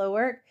in slow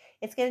work,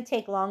 it's going to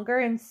take longer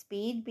in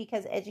speed,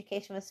 because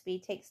education with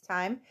speed takes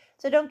time.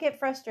 So don't get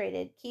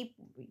frustrated.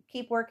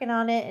 Keep working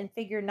on it and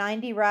figure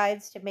 90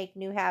 rides to make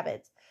new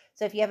habits.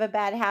 So if you have a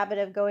bad habit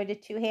of going to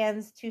 2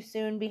 hands too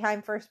soon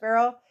behind first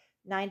barrel,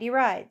 90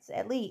 rides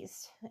at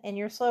least in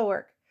your slow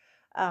work.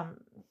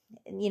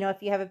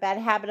 If you have a bad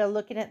habit of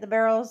looking at the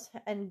barrels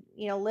and,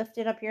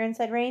 lifting up your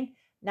inside rein,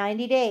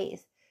 90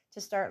 days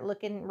to start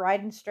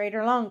riding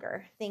straighter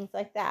longer, things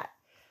like that.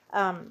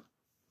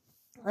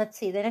 Let's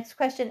see, the next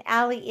question,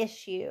 alley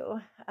issue.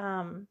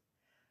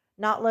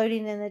 Not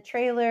loading in the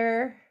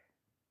trailer.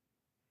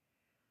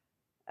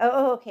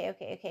 Oh,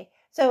 okay.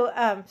 So,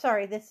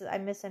 sorry, I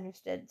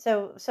misunderstood.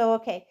 So,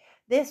 okay.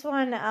 This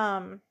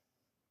one,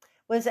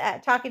 was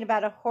talking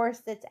about a horse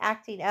that's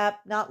acting up,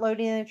 not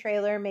loading in the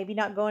trailer, maybe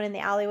not going in the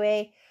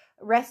alleyway,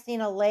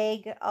 resting a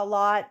leg a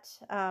lot,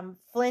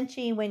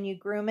 flinching when you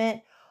groom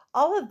it.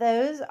 All of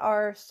those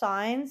are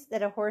signs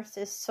that a horse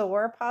is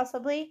sore,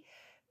 possibly.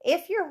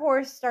 If your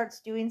horse starts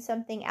doing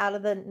something out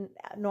of the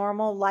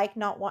normal, like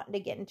not wanting to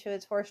get into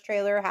its horse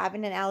trailer,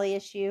 having an alley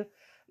issue,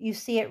 you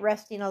see it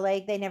resting a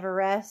leg, they never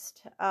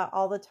rest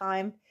all the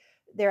time.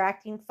 They're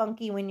acting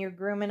funky when you're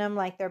grooming them,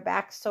 like their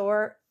back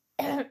sore.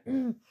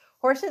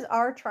 Horses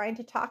are trying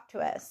to talk to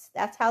us.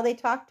 That's how they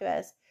talk to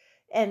us.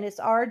 And it's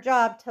our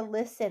job to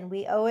listen.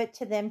 We owe it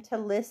to them to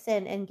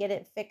listen and get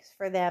it fixed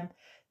for them.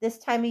 This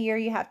time of year,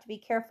 you have to be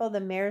careful. The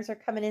mares are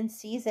coming in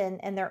season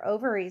and their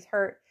ovaries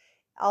hurt.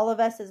 All of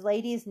us as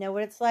ladies know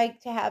what it's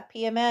like to have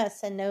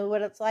PMS and know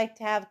what it's like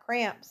to have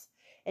cramps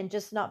and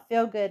just not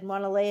feel good and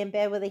want to lay in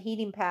bed with a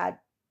heating pad.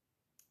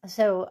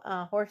 So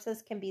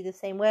horses can be the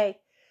same way.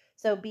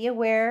 So be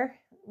aware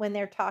when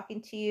they're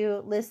talking to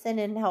you. Listen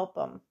and help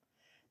them.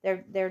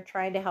 They're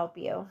trying to help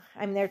you.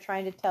 I mean, they're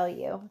trying to tell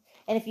you.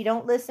 And if you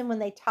don't listen when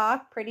they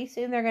talk, pretty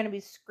soon they're going to be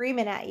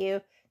screaming at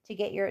you to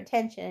get your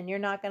attention, and you're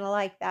not going to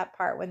like that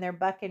part when they're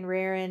bucking,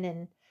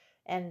 rearing,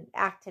 and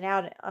acting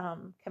out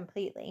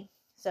completely.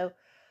 So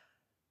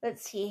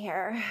let's see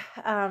here.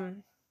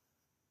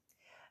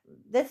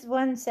 This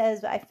one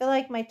says, I feel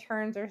like my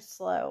turns are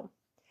slow.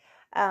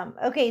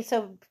 Okay,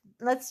 so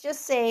let's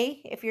just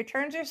say if your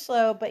turns are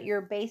slow, but your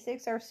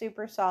basics are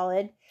super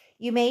solid,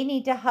 you may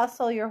need to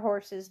hustle your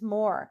horses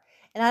more.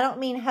 And I don't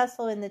mean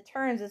hustle in the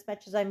turns as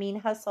much as I mean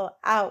hustle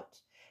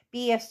out.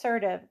 Be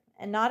assertive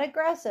and not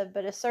aggressive,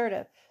 but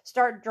assertive.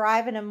 Start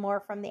driving them more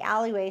from the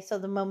alleyway so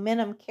the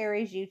momentum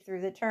carries you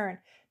through the turn.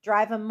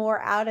 Drive them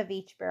more out of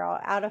each barrel,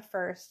 out of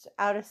first,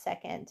 out of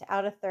second,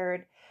 out of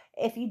third.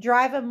 If you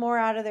drive them more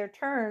out of their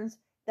turns,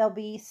 they'll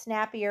be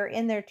snappier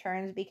in their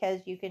turns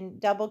because you can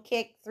double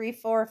kick 3,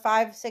 4,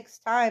 5, 6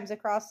 times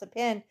across the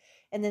pin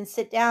and then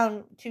sit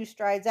down 2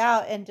 strides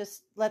out and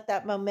just let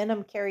that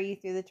momentum carry you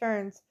through the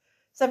turns.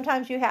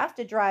 Sometimes you have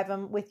to drive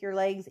them with your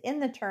legs in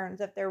the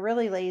turns if they're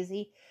really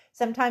lazy.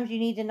 Sometimes you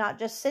need to not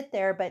just sit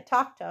there, but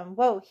talk to them.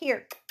 Whoa,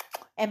 here,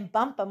 and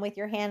bump them with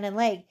your hand and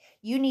leg.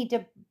 You need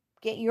to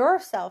get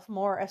yourself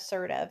more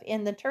assertive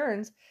in the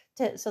turns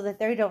so that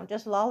they don't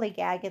just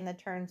lollygag in the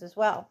turns as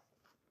well.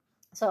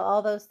 So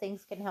all those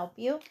things can help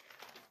you.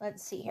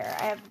 Let's see here.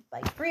 I have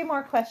like 3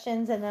 more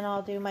questions and then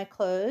I'll do my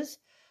close.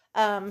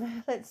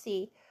 Let's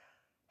see.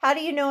 How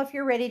do you know if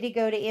you're ready to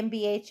go to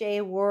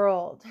MBHA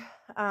World?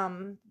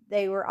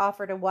 They were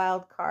offered a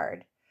wild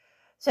card.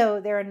 So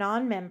they're a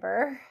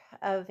non-member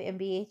of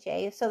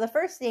MBHA. So the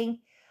first thing,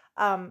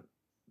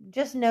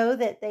 just know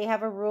that they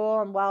have a rule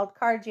on wild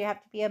cards. You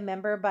have to be a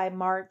member by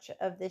March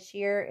of this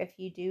year if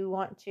you do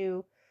want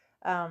to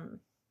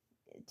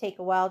take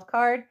a wild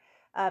card.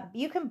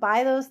 You can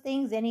buy those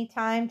things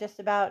anytime, just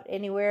about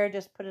anywhere.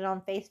 Just put it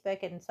on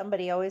Facebook and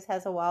somebody always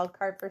has a wild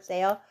card for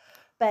sale.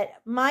 But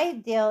my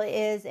deal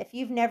is if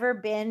you've never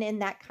been in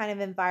that kind of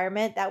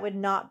environment, that would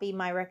not be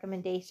my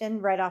recommendation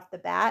right off the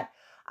bat.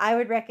 I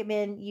would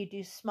recommend you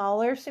do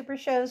smaller super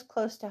shows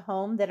close to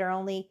home that are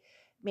only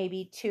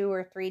maybe 2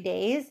 or 3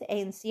 days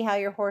and see how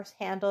your horse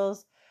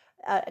handles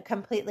a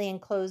completely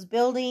enclosed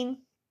building.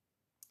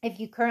 If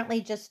you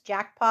currently just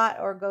jackpot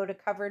or go to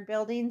covered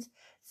buildings,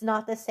 it's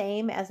not the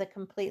same as a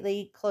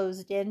completely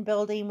closed in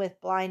building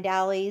with blind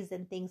alleys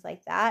and things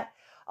like that.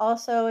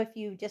 Also, if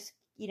you just,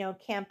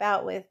 camp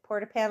out with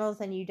porta panels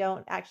and you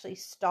don't actually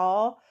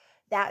stall,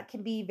 that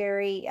can be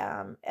very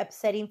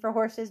upsetting for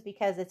horses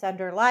because it's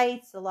under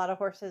lights. A lot of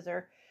horses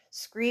are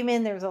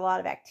screaming. There's a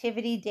lot of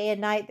activity day and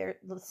night. They're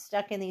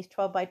stuck in these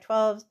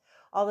 12x12s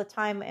all the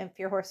time. If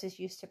your horse is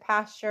used to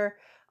pasture,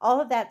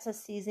 all of that's a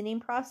seasoning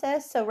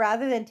process. So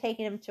rather than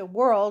taking them to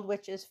World,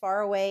 which is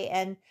far away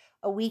and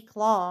a week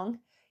long,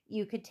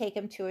 you could take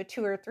them to a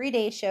 2 or 3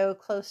 day show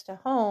close to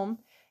home,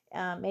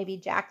 maybe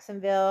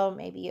Jacksonville,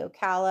 maybe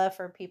Ocala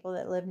for people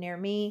that live near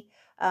me.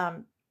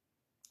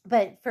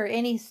 But for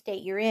any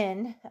state you're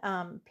in,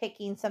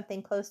 picking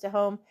something close to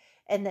home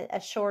and a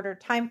shorter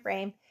time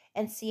frame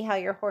and see how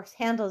your horse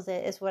handles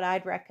it is what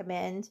I'd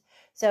recommend.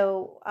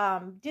 So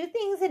do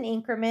things in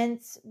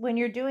increments when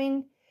you're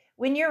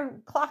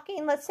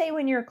clocking. Let's say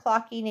when you're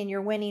clocking and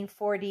you're winning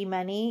 4D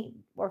money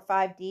or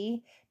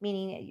 5D,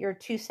 meaning you're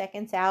 2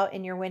 seconds out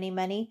and you're winning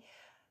money.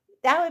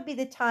 That would be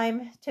the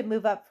time to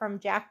move up from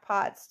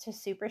jackpots to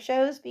super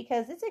shows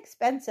because it's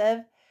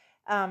expensive.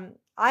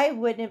 I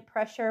wouldn't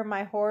pressure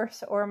my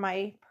horse or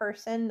my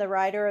person, the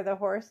rider or the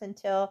horse,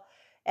 until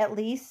at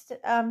least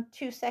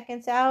 2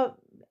 seconds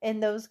out in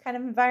those kind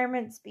of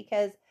environments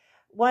because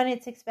 1,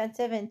 it's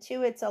expensive, and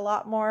 2, it's a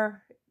lot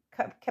more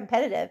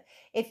competitive.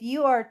 If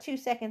you are 2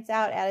 seconds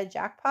out at a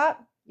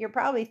jackpot, you're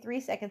probably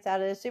 3 seconds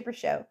out at a super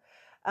show.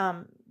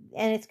 And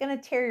it's going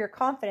to tear your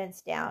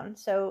confidence down.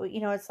 So,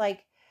 it's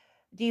like,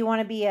 do you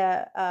want to be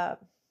a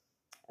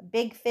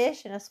big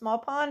fish in a small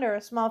pond or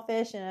a small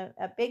fish in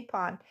a big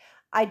pond?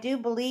 I do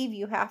believe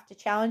you have to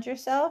challenge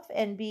yourself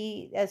and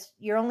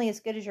you're only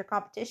as good as your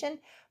competition.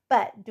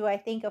 But do I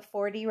think a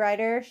 4D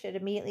rider should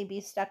immediately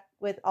be stuck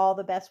with all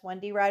the best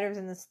 1D riders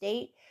in the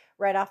state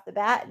right off the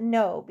bat?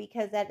 No,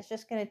 because that's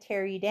just going to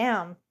tear you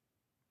down.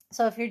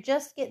 So if you're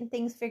just getting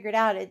things figured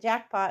out at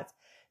jackpots,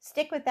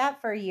 stick with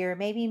that for a year.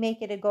 Maybe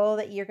make it a goal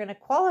that you're going to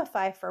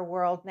qualify for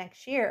World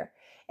next year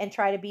and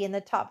try to be in the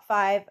top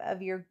 5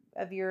 of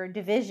your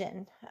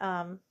division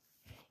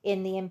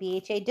in the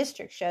MBHA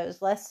district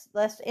shows.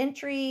 Less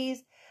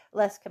entries,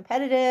 less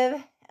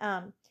competitive.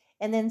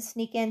 and then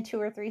sneak in 2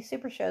 or 3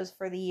 super shows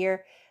for the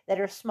year that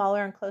are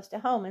smaller and close to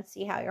home and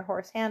see how your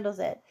horse handles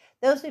it.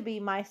 Those would be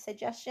my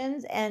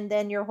suggestions. And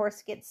then your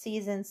horse gets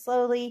seasoned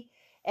slowly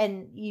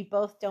and you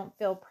both don't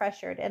feel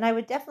pressured. And I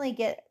would definitely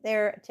get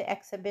there to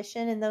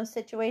exhibition in those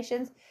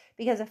situations,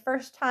 because the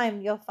first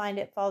time you'll find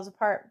it falls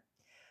apart.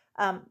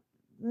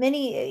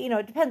 Many,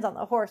 it depends on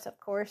the horse, of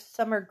course.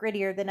 Some are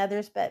grittier than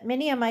others, but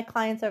many of my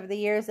clients over the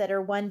years that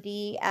are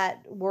 1D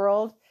at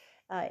World,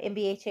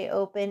 NBHA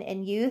Open,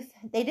 and Youth,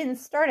 they didn't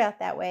start out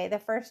that way. The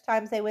first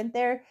times they went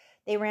there,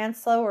 they ran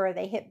slower,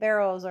 they hit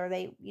barrels, or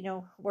they,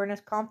 weren't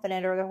as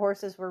confident, or the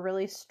horses were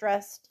really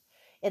stressed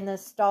in the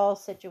stall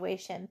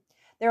situation.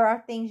 There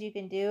are things you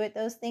can do at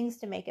those things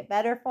to make it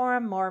better for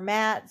them. More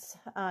mats,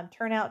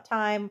 turnout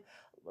time,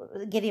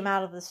 get him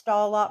out of the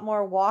stall a lot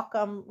more, walk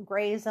them,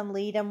 graze them,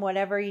 lead them,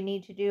 whatever you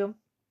need to do.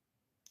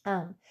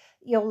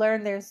 You'll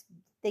learn there's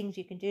things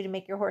you can do to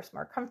make your horse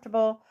more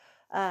comfortable,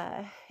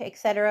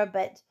 etc.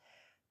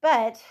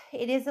 But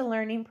it is a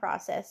learning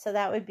process. So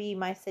that would be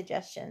my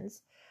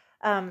suggestions.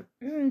 The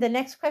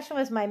next question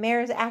was, my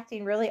mare is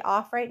acting really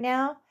off right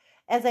now.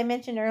 As I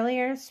mentioned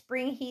earlier,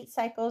 spring heat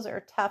cycles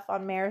are tough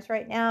on mares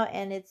right now,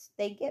 and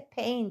they get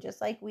pain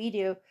just like we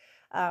do.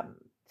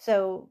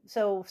 So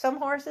some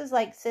horses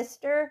like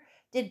Sister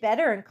did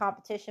better in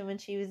competition when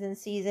she was in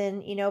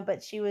season,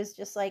 but she was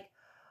just like,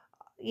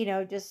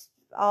 just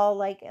all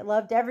like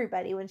loved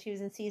everybody when she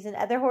was in season.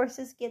 Other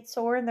horses get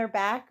sore in their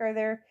back or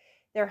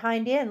their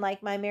hind end,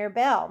 like my mare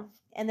Belle.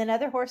 And then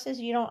other horses,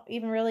 you don't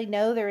even really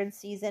know they're in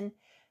season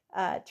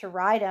to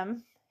ride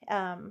them,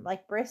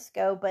 like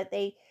Briscoe, but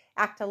they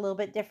act a little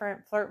bit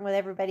different, flirting with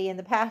everybody in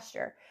the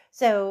pasture.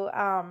 So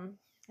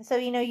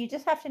you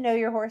just have to know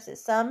your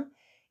horses. Some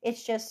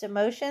it's just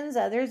emotions,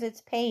 others it's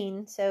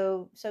pain.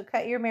 So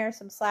cut your mare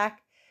some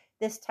slack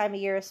this time of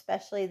year,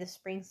 especially. The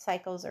spring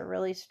cycles are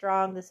really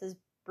strong. This is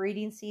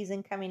breeding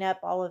season coming up,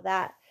 all of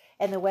that,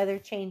 and the weather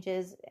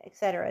changes,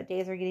 etc.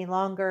 Days are getting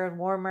longer and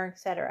warmer,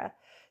 etc.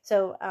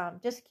 So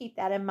just keep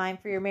that in mind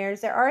for your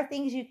mares. There are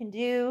things you can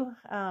do.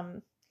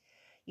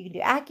 You can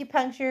do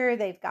acupuncture.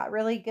 They've got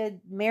really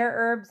good mare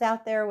herbs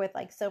out there with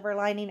like silver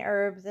lining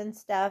herbs and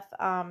stuff.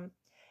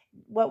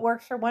 What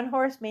works for one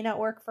horse may not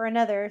work for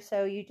another,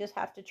 so you just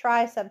have to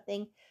try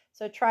something.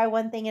 So try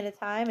one thing at a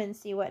time and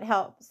see what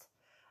helps.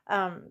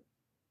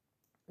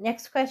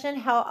 Next question,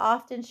 how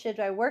often should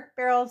I work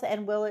barrels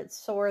and will it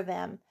sore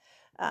them?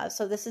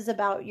 So this is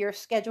about your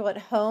schedule at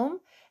home.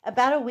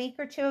 About a week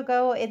or two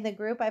ago in the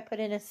group, I put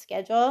in a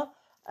schedule.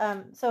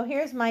 So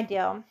here's my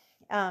deal.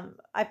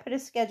 I put a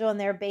schedule in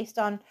there based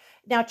on,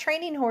 now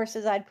training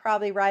horses, I'd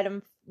probably ride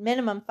them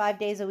minimum 5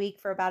 days a week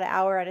for about an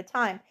hour at a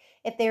time.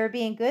 If they were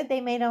being good, they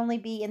may only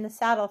be in the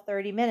saddle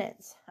 30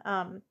 minutes.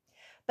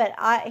 But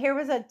here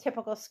was a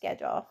typical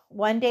schedule.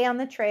 1 day on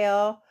the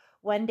trail,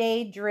 1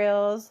 day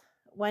drills,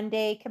 1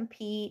 day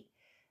compete,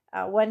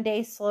 1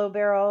 day slow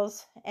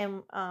barrels,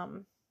 and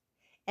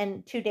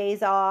 2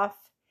 days off,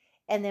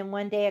 and then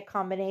 1 day a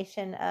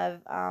combination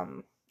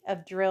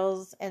of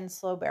drills and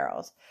slow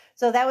barrels.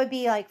 So that would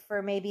be like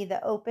for maybe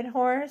the open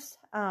horse,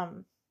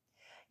 or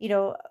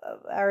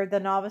the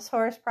novice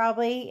horse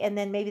probably. And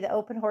then maybe the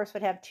open horse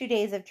would have 2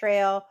 days of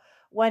trail,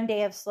 1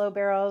 day of slow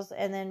barrels,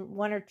 and then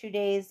 1 or 2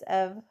 days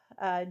of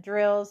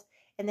drills,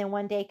 and then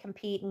 1 day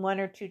compete and 1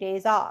 or 2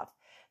 days off.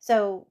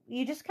 So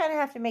you just kind of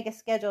have to make a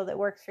schedule that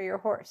works for your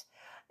horse.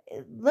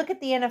 Look at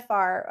the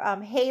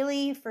NFR.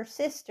 Haley for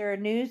Sister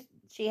knew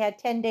she had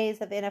 10 days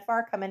of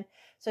NFR coming.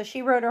 So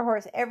she rode her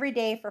horse every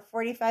day for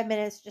 45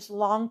 minutes, just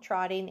long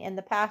trotting in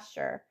the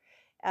pasture.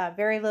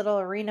 Very little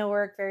arena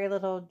work, very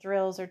little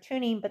drills or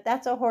tuning, but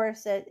that's a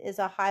horse that is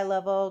a high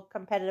level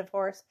competitive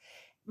horse.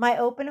 My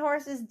open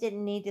horses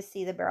didn't need to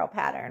see the barrel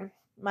pattern.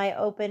 My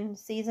open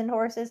season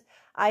horses,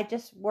 I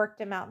just worked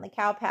them out in the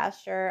cow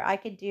pasture. I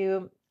could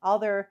do all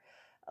their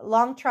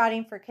long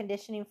trotting for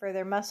conditioning for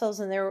their muscles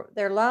and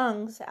their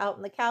lungs out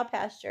in the cow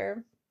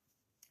pasture.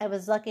 I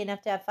was lucky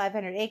enough to have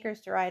 500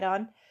 acres to ride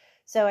on,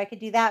 so I could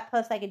do that.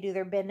 Plus I could do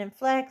their bend and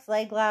flex,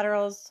 leg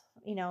laterals,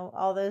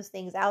 all those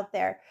things out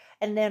there.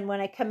 And then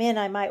when I come in,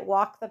 I might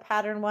walk the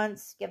pattern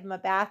once, give them a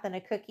bath and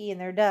a cookie, and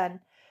they're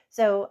done.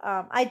 So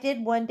I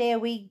did 1 day a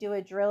week do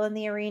a drill in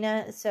the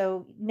arena.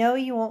 So no,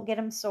 you won't get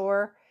them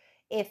sore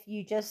if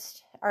you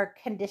just are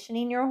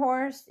conditioning your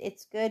horse.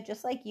 It's good,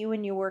 just like you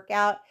when you work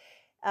out.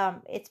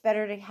 It's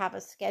better to have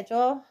a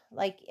schedule,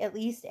 like at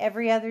least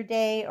every other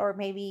day, or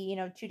maybe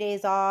 2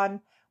 days on,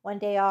 1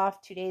 day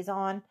off, 2 days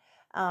on,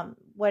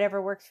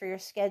 whatever works for your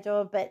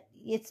schedule. But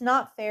it's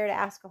not fair to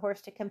ask a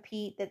horse to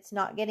compete that's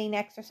not getting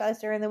exercise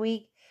during the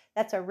week.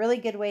 That's a really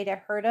good way to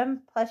hurt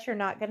them. Plus you're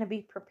not going to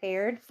be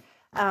prepared.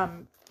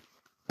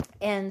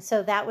 And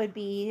so that would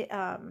be,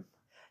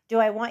 do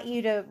I want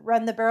you to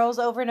run the barrels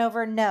over and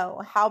over?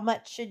 No. How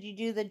much should you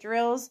do the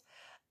drills?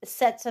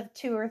 Sets of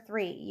 2 or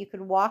 3. You could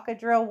walk a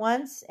drill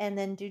once and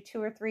then do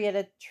 2 or 3 at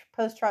a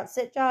post trot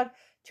sit jog,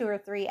 2 or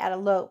 3 at a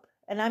lope.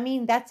 And I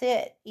mean, that's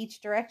it,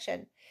 each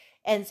direction.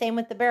 And same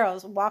with the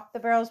barrels. Walk the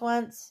barrels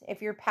once.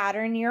 If you're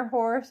patterning your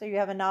horse or you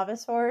have a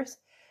novice horse,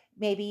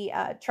 maybe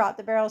trot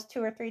the barrels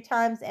 2 or 3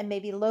 times, and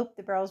maybe lope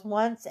the barrels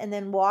once, and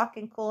then walk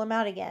and cool them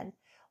out again.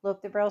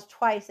 Lope the barrels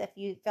twice if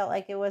you felt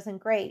like it wasn't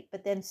great,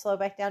 but then slow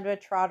back down to a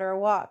trot or a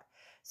walk.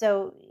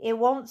 So it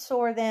won't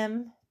sore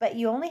them, but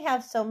you only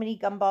have so many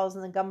gumballs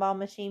in the gumball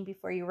machine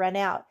before you run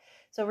out.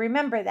 So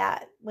remember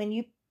that when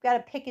you got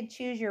to pick and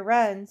choose your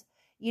runs,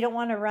 you don't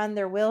want to run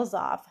their wheels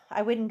off.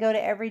 I wouldn't go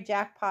to every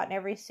jackpot and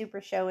every super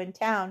show in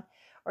town,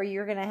 or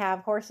you're going to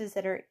have horses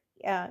that are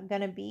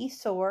going to be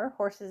sore,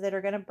 horses that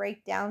are going to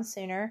break down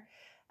sooner.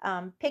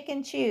 Pick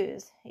and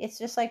choose. It's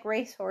just like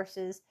race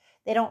horses.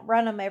 They don't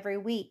run them every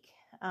week.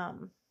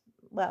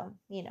 Well,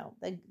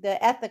 the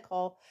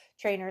ethical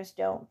trainers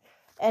don't.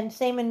 And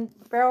same in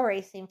barrel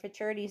racing,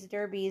 futurities,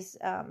 derbies.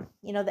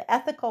 The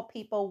ethical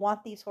people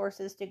want these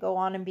horses to go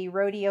on and be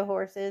rodeo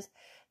horses.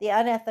 The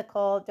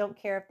unethical don't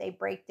care if they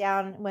break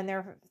down when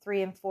they're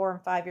 3 and 4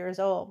 and 5 years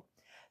old.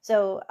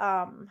 So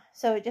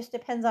it just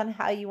depends on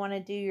how you want to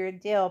do your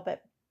deal.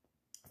 But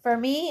for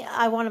me,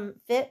 I want them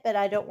fit, but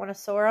I don't want to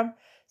sore them.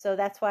 So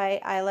that's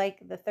why I like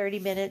the 30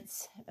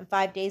 minutes and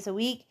 5 days a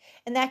week.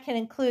 And that can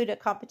include a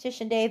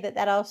competition day, but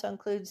that also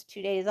includes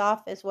 2 days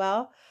off as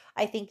well.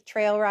 I think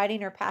trail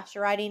riding or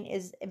pasture riding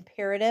is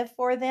imperative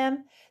for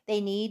them. They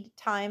need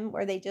time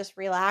where they just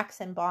relax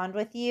and bond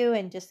with you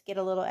and just get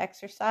a little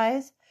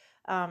exercise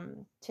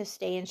to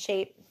stay in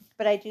shape.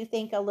 But I do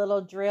think a little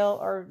drill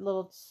or a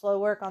little slow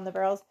work on the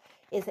barrels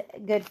is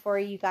good for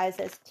you guys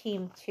as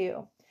team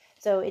too.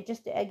 So it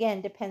just,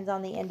 again, depends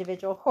on the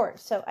individual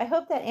horse. So I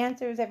hope that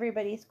answers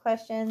everybody's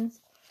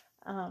questions.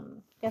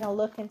 Gonna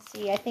look and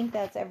see. I think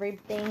that's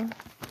everything.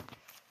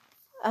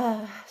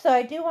 So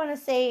I do want to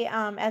say,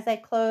 as I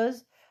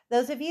close,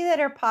 those of you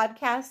that are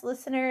podcast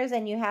listeners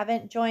and you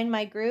haven't joined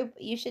my group,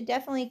 you should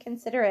definitely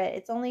consider it.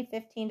 It's only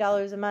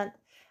 $15 a month.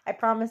 I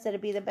promise it'll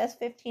be the best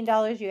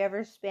 $15 you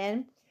ever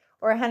spend,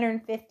 or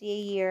 $150 a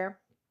year,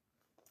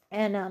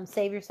 and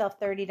save yourself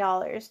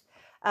 $30.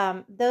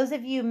 Those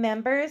of you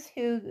members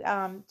who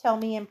tell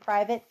me in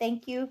private,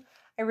 thank you.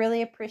 I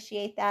really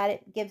appreciate that.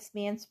 It gives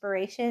me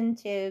inspiration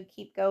to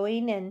keep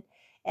going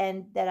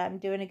and that I'm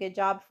doing a good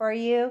job for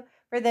you.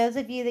 For those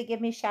of you that give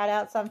me shout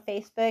outs on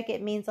Facebook,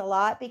 it means a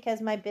lot because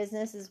my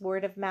business is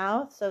word of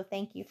mouth. So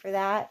thank you for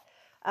that.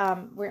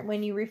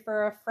 When you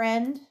refer a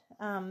friend,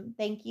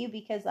 thank you,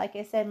 because like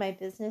I said, my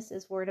business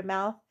is word of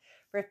mouth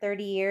for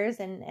 30 years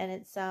and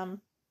it's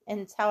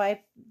how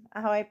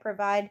I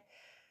provide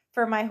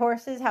for my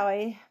horses, how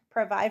I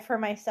provide for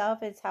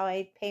myself. It's how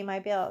I pay my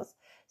bills.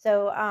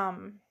 So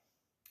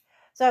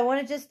I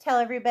want to just tell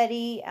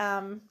everybody,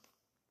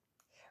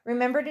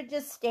 remember to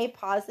just stay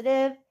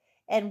positive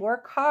and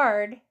work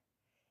hard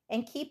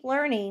and keep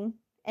learning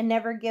and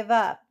never give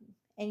up,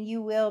 and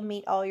you will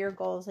meet all your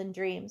goals and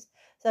dreams.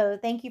 So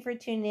thank you for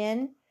tuning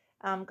in.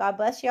 God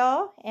bless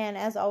y'all. And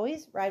as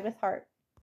always, ride with heart.